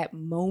starts that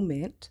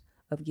moment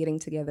of getting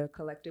together. A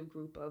collective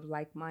group of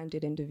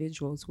like-minded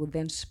individuals will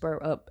then spur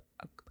up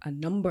a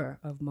number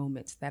of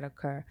moments that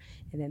occur.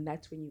 And then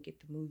that's when you get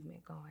the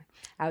movement going.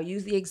 I'll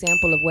use the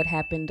example of what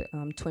happened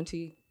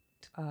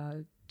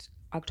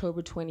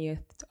October 20th,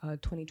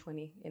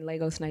 2020 in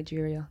Lagos,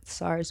 Nigeria,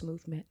 SARS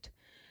movement.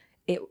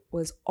 It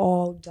was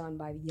all done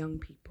by young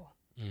people.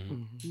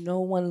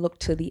 No one looked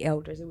to the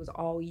elders. It was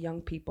all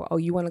young people. Oh,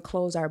 you want to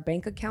close our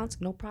bank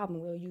accounts? No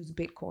problem. We'll use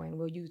Bitcoin.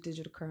 We'll use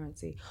digital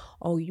currency.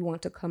 Oh, you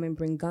want to come and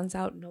bring guns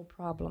out? No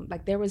problem.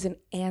 Like, there was an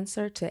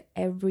answer to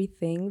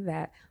everything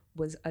that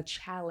was a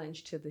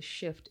challenge to the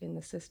shift in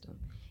the system.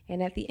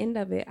 And at the end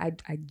of it, I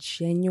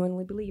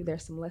genuinely believe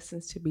there's some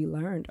lessons to be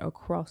learned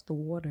across the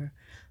water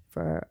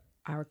for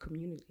our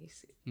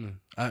communities.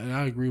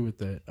 I agree with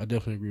that. I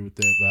definitely agree with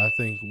that. But I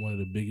think one of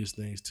the biggest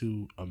things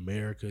too,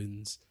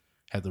 Americans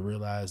have to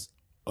realize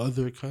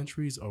other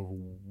countries are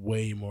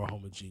way more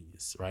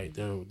homogeneous, right?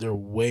 They're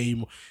way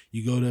more.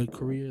 You go to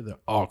Korea, they're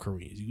all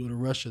Koreans. You go to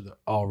Russia, they're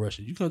all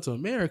Russians. You come to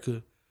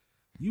America,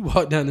 you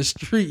walk down the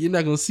street, you're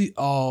not gonna see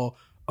all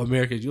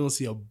Americans. You're gonna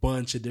see a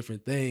bunch of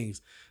different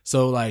things.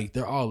 So like,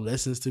 they're all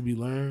lessons to be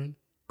learned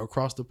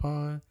across the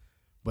pond.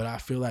 But I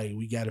feel like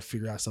we got to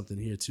figure out something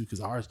here too,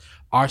 because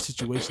our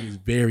situation is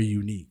very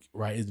unique,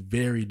 right? It's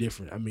very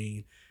different. I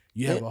mean,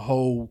 you have a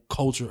whole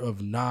culture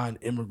of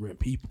non-immigrant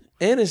people,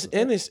 and it's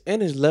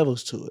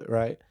levels to it,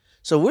 right?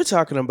 So we're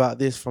talking about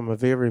this from a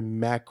very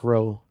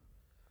macro,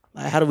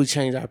 like, how do we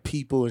change our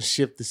people and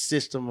shift the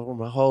system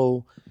from a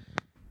whole?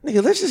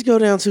 Nigga, let's just go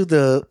down to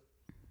the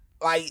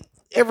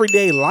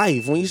everyday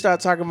life. When you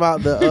start talking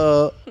about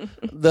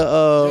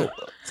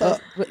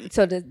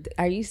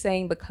are you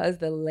saying because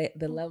the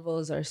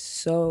levels are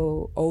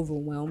so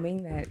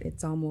overwhelming that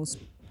it's almost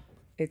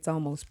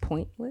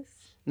pointless?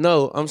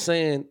 No, I'm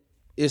saying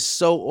it's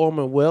so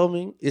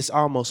overwhelming, it's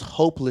almost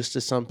hopeless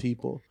to some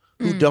people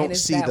who don't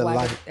see the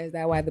light. Is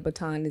that why the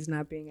baton is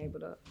not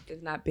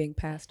being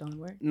passed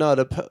onward? No,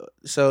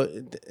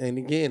 and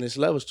again, it's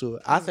levels to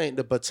it. I think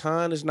the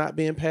baton is not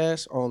being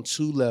passed on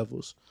two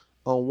levels.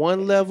 On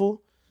one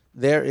level,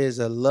 there is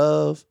a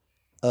love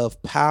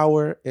of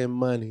power and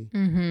money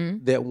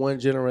that one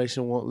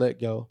generation won't let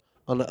go.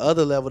 On the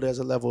other level, there's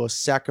a level of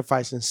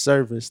sacrifice and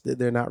service that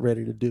they're not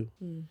ready to do.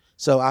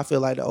 So I feel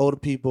like the older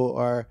people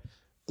are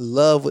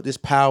love with this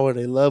power,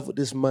 they love with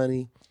this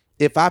money.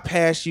 If I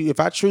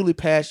truly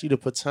pass you the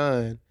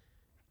baton,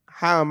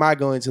 how am I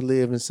going to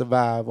live and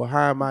survive? Or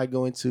how am I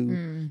going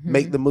to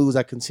make the moves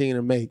I continue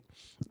to make?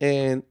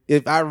 And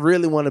if I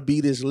really want to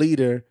be this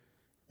leader,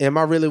 am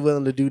I really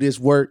willing to do this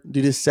work,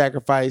 do this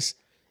sacrifice?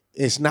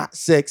 It's not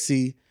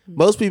sexy.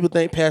 Most people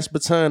think pass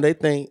baton, they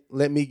think,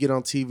 let me get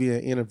on TV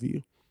and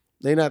interview.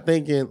 They're not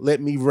thinking, let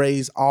me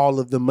raise all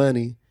of the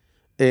money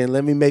and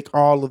let me make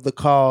all of the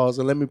calls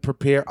and let me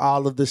prepare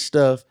all of the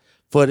stuff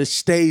for the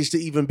stage to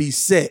even be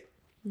set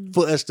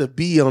for us to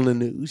be on the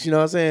news. You know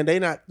what I'm saying?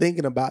 They're not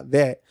thinking about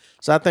that.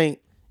 So I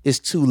think it's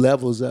two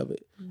levels of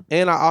it.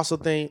 And I also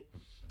think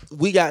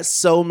we got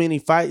so many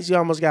fights. You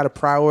almost got to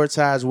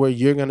prioritize where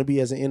you're going to be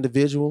as an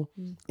individual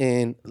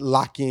and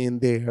lock in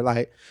there.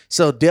 Like,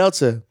 so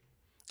Delta,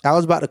 I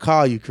was about to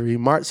call you, Kareem.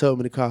 Mark told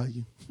me to call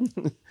you.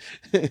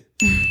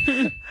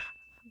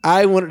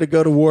 I wanted to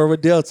go to war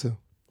with Delta.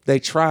 They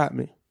tried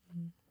me.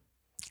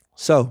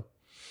 So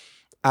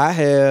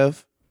I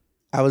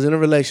was in a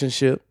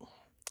relationship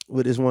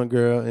with this one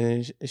girl,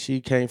 and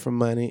she came from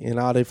money, and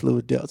all they flew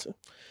with Delta.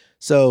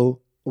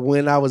 So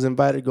when I was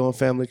invited to go on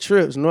family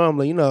trips,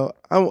 normally, you know,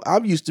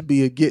 I'm used to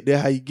be a get there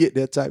how you get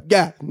there type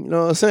guy. You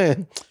know what I'm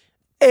saying?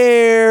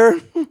 Air,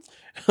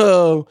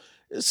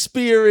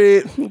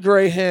 Spirit,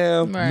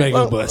 Greyhound, Right.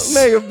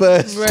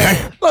 Megabus. Right.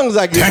 As long as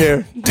I get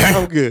there,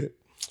 I'm good.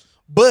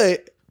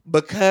 But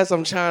because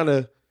I'm trying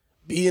to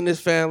be in this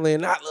family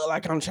and not look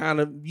like I'm trying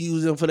to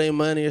use them for their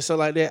money or something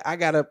like that. I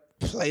gotta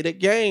play the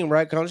game,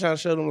 right? 'Cause I'm trying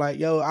to show them like,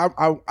 yo,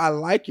 I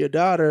like your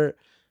daughter,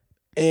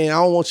 and I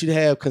don't want you to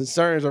have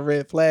concerns or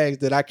red flags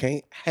that I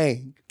can't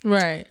hang.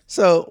 Right.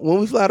 So when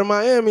we fly to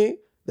Miami,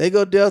 they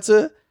go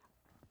Delta.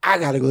 I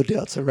gotta go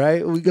Delta,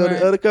 right? We go Right.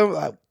 to other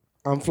companies.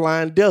 I'm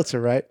flying Delta,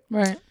 right?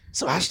 Right.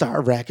 So I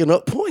start racking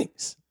up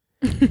points.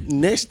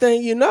 Next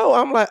thing you know,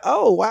 I'm like,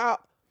 oh, wow.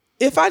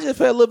 If I just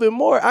pay a little bit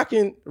more, I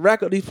can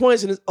rack up these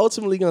points and it's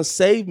ultimately going to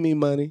save me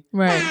money.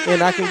 Right.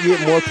 And I can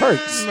get more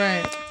perks.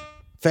 Right.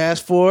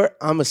 Fast forward,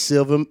 I'm a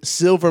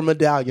silver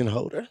medallion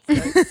holder. So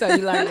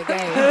you learn the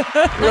game.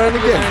 Learn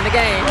again. Learn the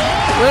game.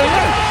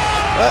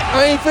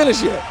 I ain't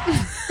finished yet.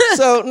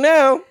 So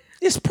now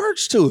it's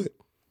perks to it.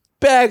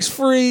 Bag's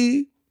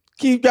free.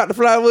 Keith got to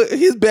fly with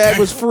his bag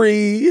was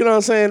free. You know what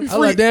I'm saying? I'm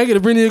like, Dad, I got to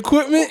bring the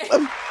equipment.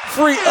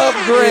 Free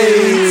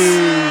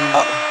upgrades.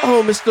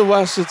 Oh, Mr.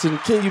 Washington,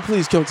 can you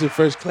please come to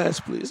first class,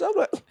 please? I'm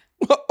like,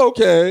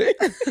 okay.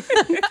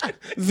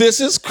 This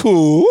is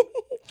cool.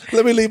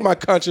 Let me leave my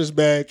conscience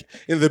bag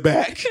in the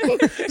back.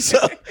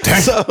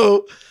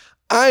 So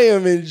I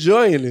am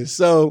enjoying this.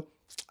 So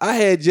I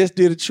had just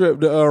did a trip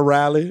to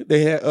Raleigh.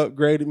 They had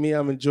upgraded me.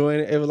 I'm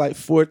enjoying it. It was like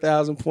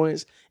 4,000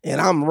 points. And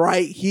I'm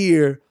right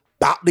here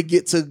about to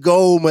get to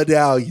gold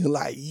medallion.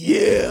 Like,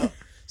 yeah.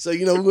 So,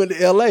 we went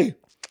to L.A.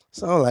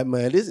 So I'm like,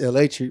 man, this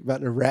LA trip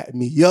about to wrap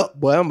me up,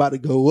 boy. I'm about to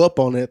go up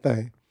on that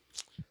thing.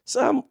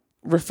 So I'm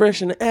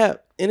refreshing the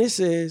app, and it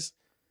says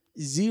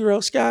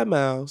 0 Sky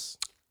Miles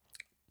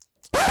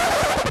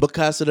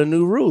because of the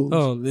new rules.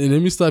 Oh, and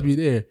let me stop you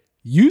there.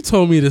 You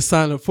told me to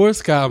sign up for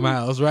Sky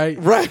Miles, right?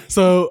 Right.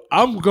 So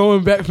I'm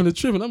going back from the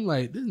trip, and I'm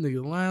like, this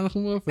nigga lying like a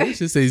motherfucker. This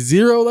should say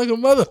 0 like a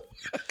mother.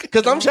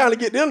 Because I'm trying to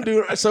get them to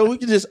do it so we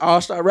can just all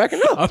start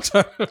racking up. I'm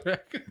trying to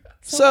rack up.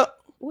 So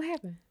What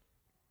happened?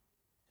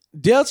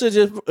 Delta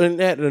just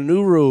enacted a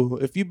new rule.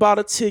 If you bought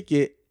a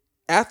ticket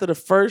after the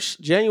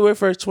January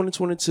 1st,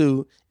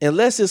 2022,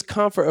 unless it's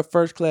comfort of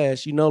first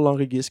class, you no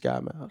longer get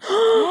Sky Miles.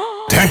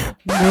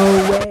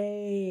 No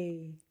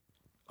way.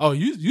 Oh,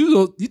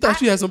 you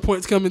thought you had some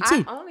points coming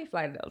too. I only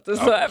fly Delta,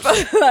 so I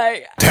feel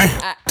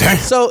like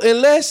So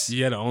unless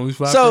You had to only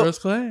fly So- first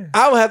class.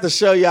 I would have to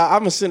show y'all, I'm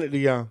gonna send it to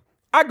y'all.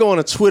 I go on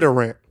a Twitter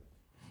rant.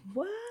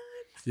 what?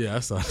 Yeah, I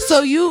saw.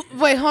 So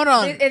wait, hold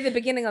on. At the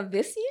beginning of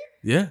this year?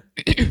 Yeah.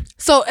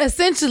 So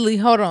essentially,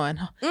 hold on.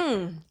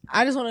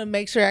 I just want to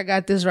make sure I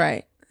got this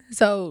right.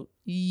 So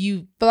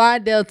you fly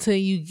Delta,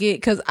 you get,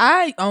 because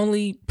I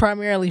only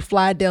primarily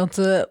fly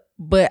Delta,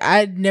 but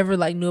I never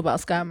knew about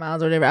Sky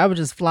Miles or whatever. I would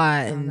just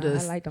fly and I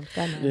just. like them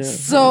Sky Miles. Yeah.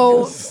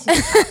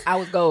 So I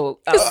was gold.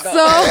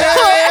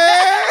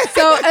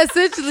 so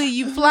essentially,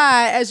 you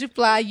fly. As you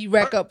fly, you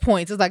rack up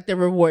points. It's like the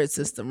reward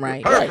system,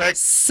 right? Perfect.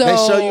 So They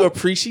show you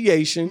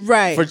appreciation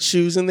Right. for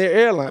choosing their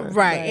airline.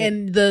 Right.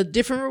 And the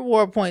different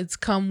reward points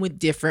come with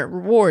different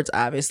rewards,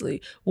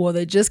 obviously. Well,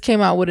 they just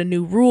came out with a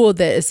new rule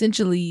that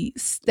essentially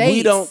states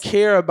We don't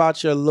care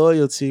about your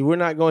loyalty. We're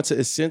not going to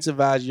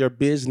incentivize your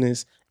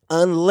business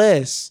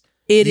unless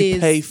it you is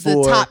pay the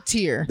for top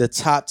tier. the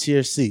top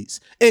tier seats.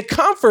 And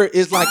comfort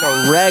is like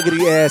a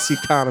raggedy ass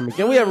economy.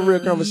 Can we have a real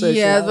conversation?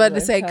 Yeah, I was about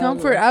to say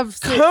comfort.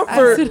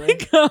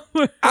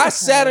 Comfort. I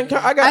sat in.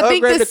 I got I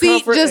think upgraded the to seat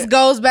comfort. just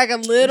goes back a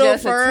little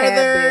Just a tad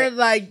further. bit.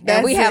 Like And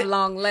that's we have it.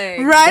 long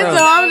legs. Right. Bro.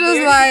 So I'm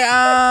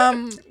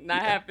just like,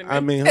 Not happening. I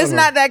mean, it's hold on.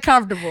 not that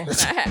comfortable.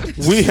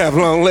 We have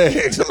long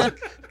legs.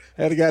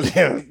 Had to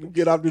goddamn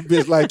get off the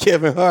bitch like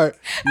Kevin Hart.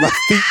 My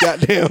feet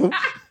goddamn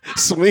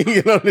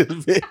swinging on this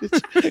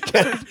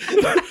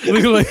bitch.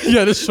 Looking like you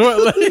got a short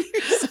leg.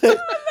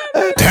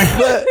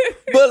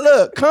 but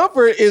look,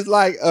 comfort is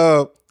like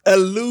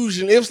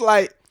illusion. It's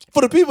like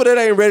for the people that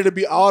ain't ready to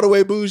be all the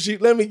way bougie.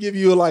 Let me give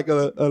you like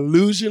a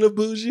illusion of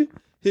bougie.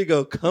 Here you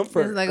go,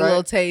 comfort. It's like right? a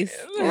little taste.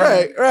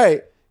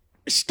 Right.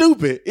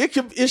 Stupid.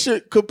 It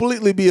should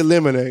completely be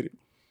eliminated.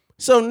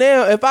 So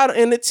now,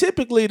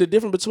 typically the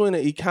difference between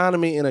an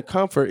economy and a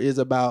comfort is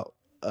about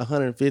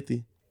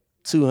 $150,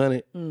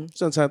 $200,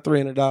 sometimes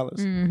 $300.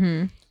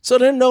 Mm-hmm. So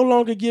they're no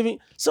longer giving.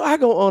 So I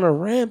go on a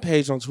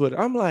rampage on Twitter.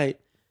 I'm like,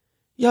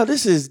 yo,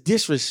 this is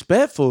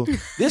disrespectful.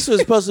 This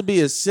was supposed to be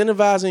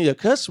incentivizing your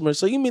customers.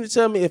 So you mean to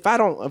tell me if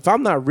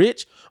I'm not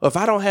rich or if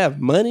I don't have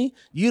money,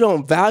 you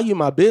don't value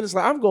my business?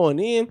 Like I'm going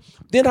in,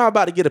 then I'm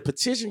about to get a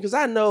petition because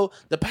I know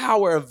the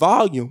power of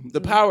volume,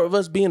 the power of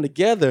us being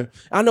together.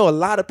 I know a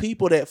lot of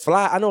people that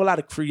fly. I know a lot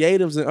of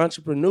creatives and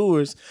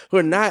entrepreneurs who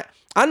are not.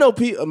 I know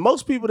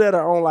most people that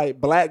are on like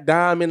Black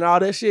Diamond and all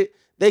that shit.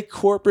 They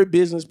corporate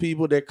business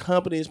people. Their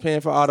company is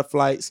paying for all the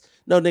flights.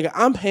 No, nigga,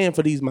 I'm paying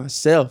for these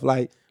myself.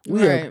 Like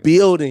we are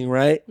building,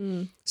 right?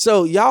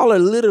 So y'all are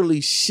literally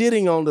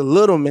shitting on the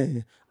little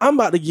man. I'm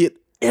about to get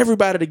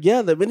everybody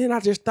together. But then I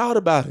just thought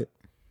about it.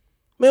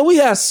 Man, we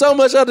have so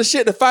much other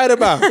shit to fight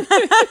about.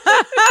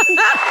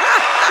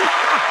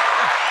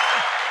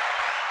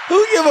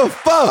 Who give a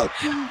fuck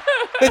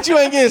that you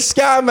ain't getting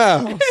Sky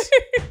Miles?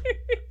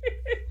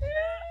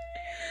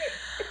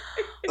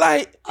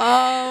 Like,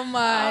 Oh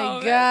my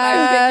Pick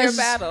gosh. your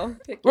battle.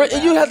 Pick your right,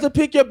 and you have to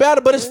pick your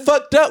battle, but it's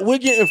fucked up. We're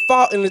getting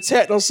fought and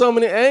attacked on so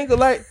many angles.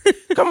 Like,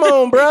 come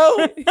on,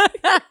 bro.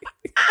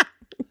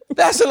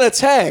 That's an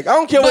attack. I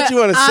don't care what But you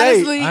want to say.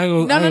 honestly, I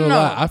ain't no. gonna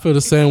lie. I feel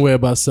the same way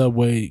about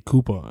Subway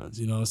coupons.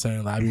 You know what I'm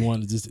saying? Like, I be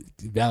wanting to just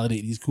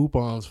validate these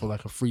coupons for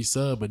like a free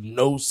sub, but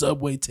no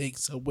Subway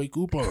takes Subway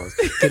coupons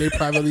because they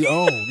privately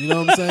owned. You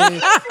know what I'm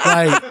saying?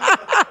 Like,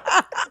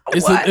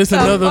 it's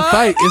another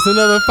fight. It's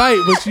another fight,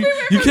 but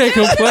you can't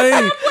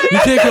complain. You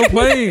can't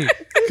complain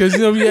because, you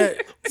know, we had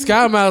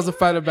Sky Miles to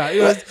fight about. You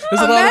know, there's a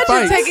lot of Imagine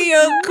fights. taking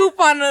your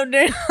coupon up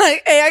there,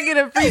 like, hey, I get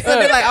a free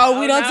Sunday. Like, oh,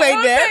 we don't take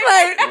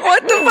that. Like,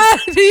 what the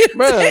fuck do you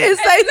Bruh.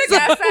 say?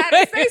 Look outside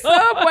and say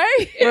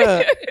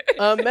Subway.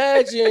 Bruh,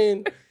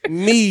 imagine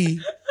me.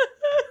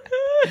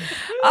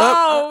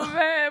 Oh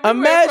man! We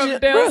imagine- went from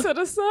down bruh. to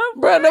the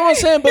Subway. Bro, know what I'm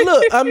saying? But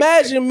look,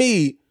 imagine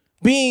me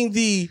being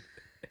the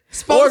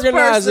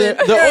organizer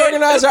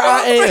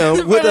I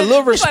am with a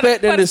little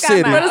respect in the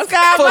city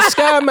for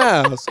Sky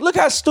Miles. Look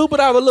how stupid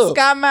I would look.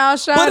 Sky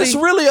Miles shawty. But it's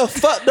really a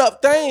fucked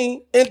up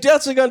thing, and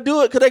Delta gonna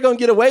do it because they're gonna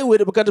get away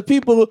with it because the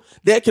people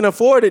that can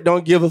afford it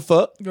don't give a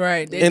fuck.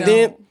 Right. They And don't.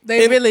 then-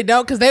 They really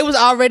don't because they was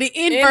already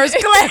in first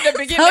class. at the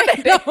beginning.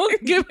 So they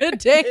don't give a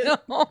damn.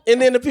 And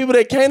then the people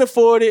that can't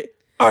afford it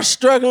are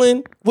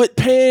struggling with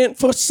paying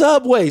for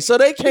Subway, so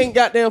they can't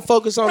goddamn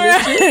focus on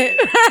this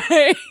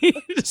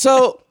shit.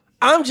 So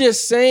I'm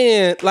just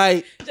saying,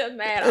 like, Just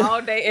mad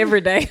all day,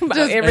 every day about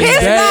Just everything.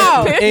 pissed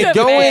off. and Just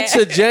going mad.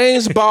 to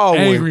James Angry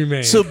Baldwin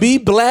man. to be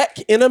black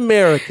in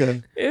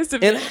America It's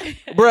and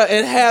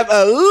and have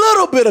a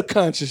little bit of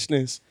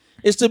consciousness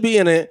is to be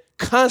in a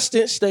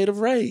constant state of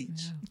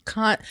rage.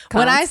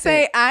 When I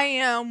say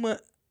I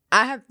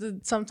have to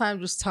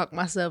sometimes just talk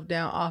myself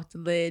down off the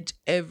ledge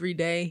every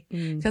day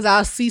because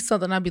I'll see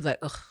something, I'll be like,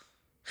 ugh.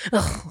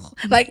 Ugh.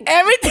 Like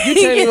everything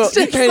is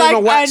just like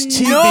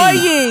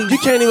annoying. You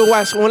can't even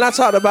watch. When I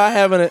talked about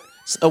having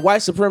a white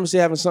supremacy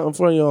having something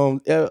for you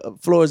on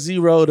floor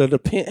 0 to the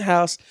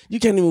penthouse, you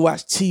can't even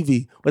watch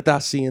TV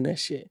without seeing that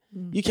shit.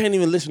 You can't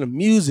even listen to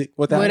music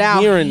without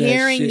hearing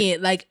that shit.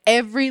 it. Like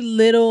every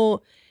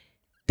little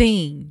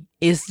thing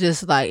is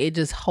just like it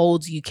just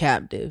holds you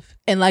captive.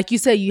 And like you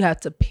said, you have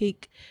to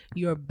pick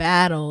your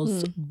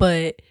battles.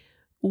 But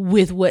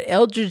with what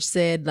Eldridge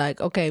said, like,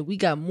 okay, we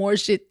got more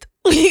shit.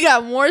 We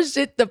got more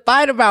shit to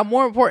fight about,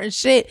 more important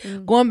shit.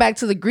 Going back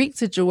to the Greek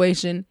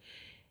situation,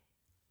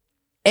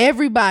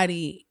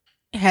 everybody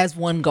has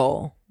one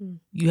goal.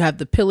 You have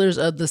the pillars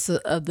of the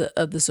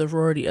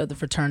sorority, of the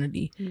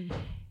fraternity,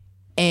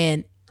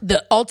 and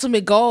the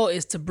ultimate goal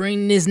is to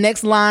bring this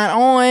next line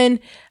on,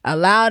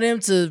 allow them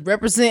to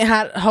represent,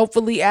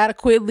 hopefully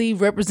adequately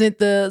represent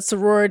the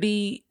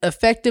sorority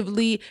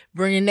effectively,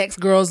 bring the next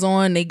girls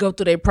on, they go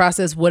through their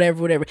process,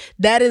 whatever.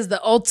 That is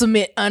the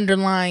ultimate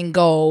underlying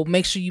goal.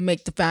 Make sure you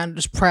make the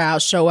founders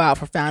proud, show out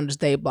for Founders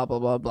Day, blah, blah,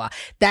 blah, blah.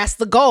 That's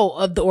the goal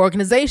of the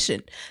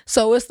organization.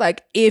 So it's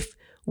like, if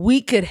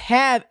we could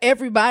have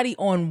everybody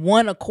on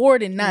one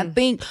accord and not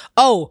think,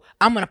 oh,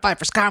 I'm going to fight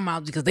for Sky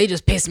Miles because they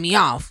just pissed me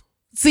off.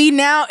 See,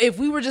 now if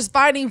we were just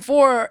fighting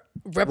for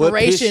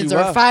reparations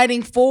or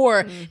fighting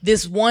for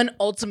this one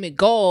ultimate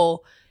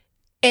goal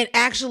and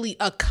actually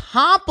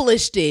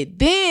accomplished it,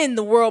 then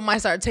the world might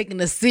start taking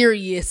us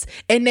serious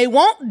and they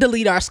won't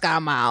delete our Sky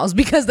Miles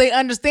because they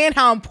understand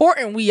how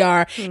important we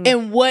are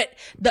and what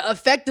the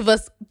effect of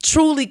us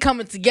truly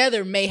coming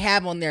together may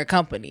have on their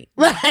company.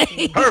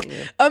 Like,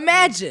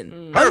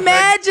 imagine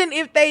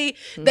if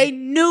they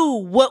knew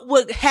what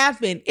would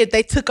happen if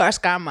they took our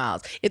Sky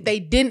Miles, if they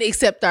didn't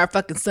accept our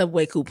fucking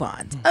Subway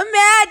coupons.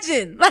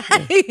 Imagine.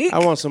 Like, I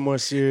want some more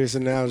serious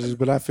analogies,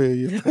 but I feel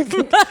you.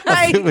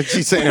 I feel what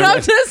you're saying. but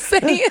I'm just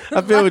saying.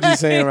 I feel what you're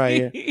saying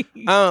right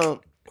here.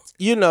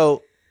 You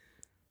know,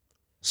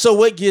 so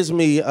what gives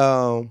me,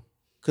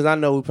 because I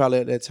know we probably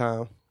at that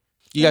time.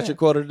 You got your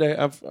quote today?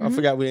 I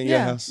forgot we're in your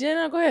house. Yeah,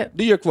 no, go ahead.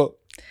 Do your quote.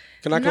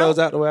 Can I No. close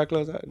out the way I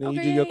close out? Then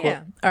you do your quote.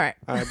 Yeah. All right.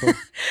 All right, boom.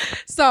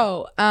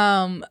 So,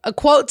 a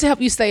quote to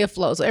help you stay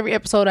afloat. So every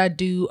episode I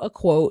do a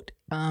quote,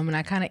 and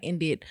I kind of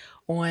end it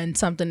on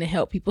something to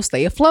help people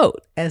stay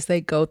afloat as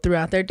they go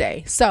throughout their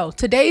day. So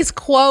today's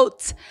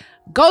quote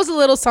goes a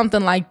little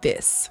something like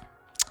this.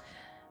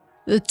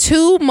 The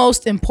 2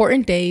 most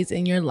important days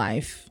in your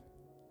life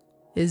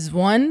is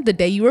 1, the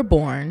day you were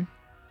born,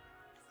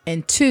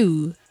 and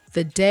 2,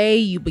 the day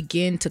you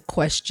begin to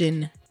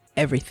question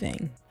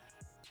everything.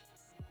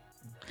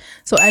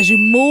 So as you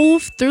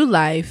move through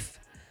life,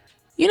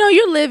 you know,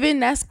 you're living,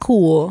 that's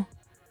cool.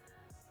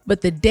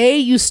 But the day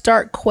you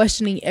start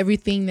questioning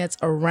everything that's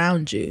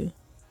around you,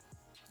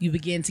 you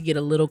begin to get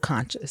a little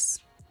conscious.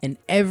 And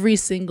every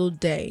single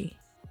day,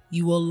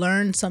 you will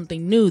learn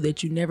something new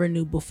that you never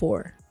knew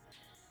before.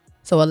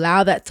 So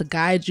allow that to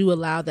guide you,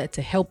 allow that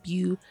to help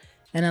you,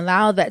 and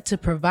allow that to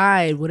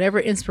provide whatever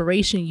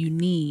inspiration you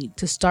need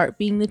to start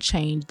being the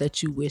change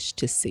that you wish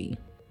to see.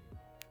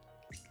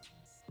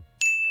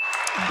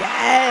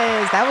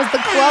 Yes, that was the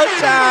quote,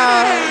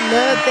 y'all.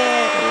 Love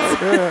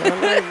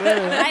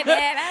that. Like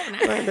that.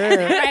 Right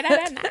there. Right out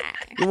that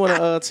night. You want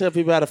to tell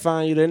people how to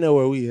find you? They know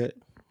where we at.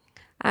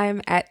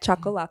 I'm at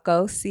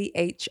Chocolako,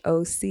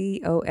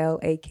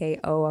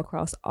 CHOCOLAKO,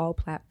 across all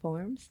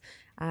platforms.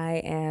 I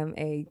am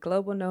a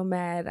global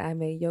nomad.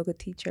 I'm a yoga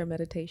teacher,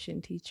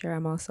 meditation teacher.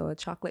 I'm also a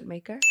chocolate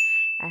maker.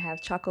 I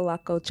have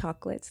Chocolako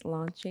chocolates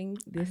launching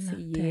this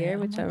year,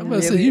 which I'm gonna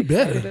say really you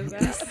better. excited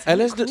about. Hey,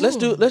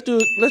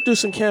 let's do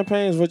some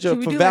campaigns with you Should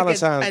we for do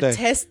Valentine's like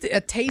Day. a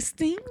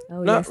tasting?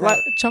 Oh, No, yes, like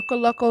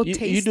Chocolako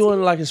tasting. you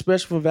doing like a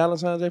special for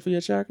Valentine's Day for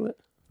your chocolate?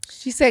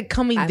 She said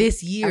coming I'm-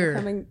 this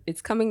year.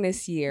 It's coming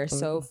this year.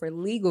 So for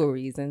legal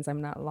reasons, I'm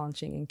not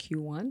launching in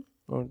Q1.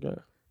 Okay.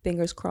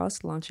 Fingers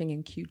crossed, launching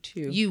in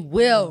Q2. You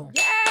will.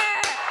 Yeah.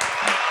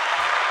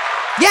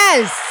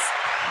 Yes.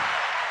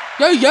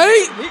 Yay,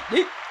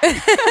 yay.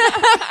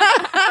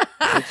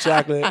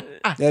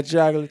 That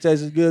chocolate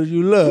tastes as good as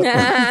you look. White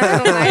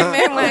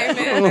man.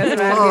 That's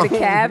about to be the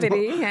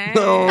cavity.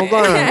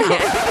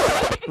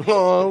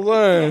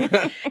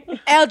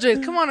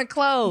 Eldred, come on and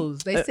close.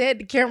 They said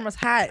the camera's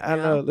hot. I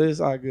know this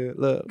all good.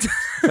 Look,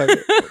 fuck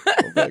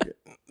it.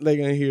 They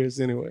gonna hear us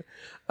anyway.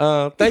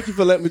 Thank you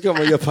for letting me come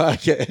on your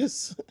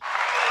podcast.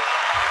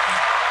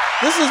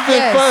 This has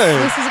been fun.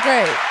 This is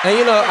great. And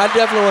you know, I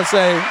definitely want to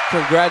say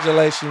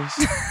congratulations.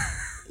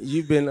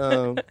 You've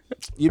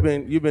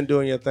been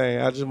doing your thing.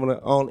 I just want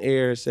to on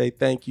air say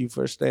thank you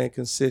for staying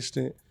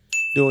consistent,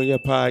 doing your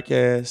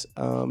podcast.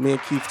 Me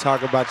and Keith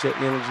talk about your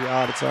energy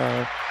all the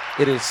time.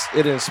 It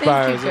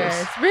inspires Thank you,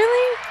 us. guys.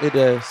 Really? It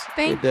does.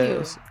 Thank It you.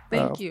 does.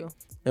 Thank you.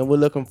 And we're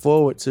looking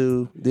forward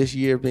to this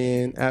year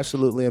being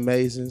absolutely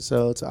amazing.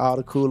 So to all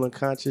the cool and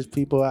conscious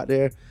people out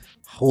there,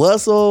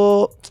 what's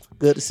up?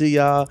 Good to see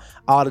y'all.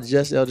 All the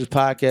Just Elders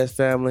podcast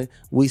family.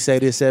 We say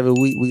this every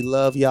week. We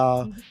love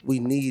y'all. We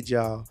need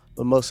y'all.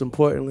 But most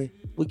importantly,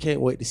 we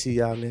can't wait to see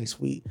y'all next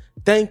week.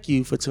 Thank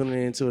you for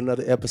tuning in to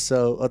another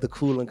episode of the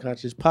Cool and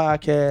Conscious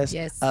podcast.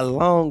 Yes.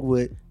 Along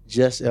with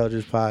Just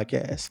Elders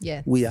podcast.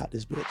 Yes. We out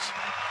this bitch.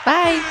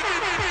 Bye.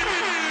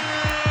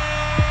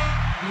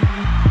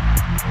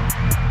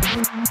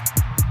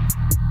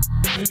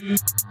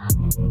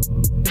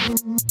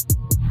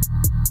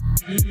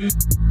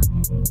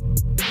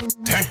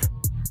 Damn.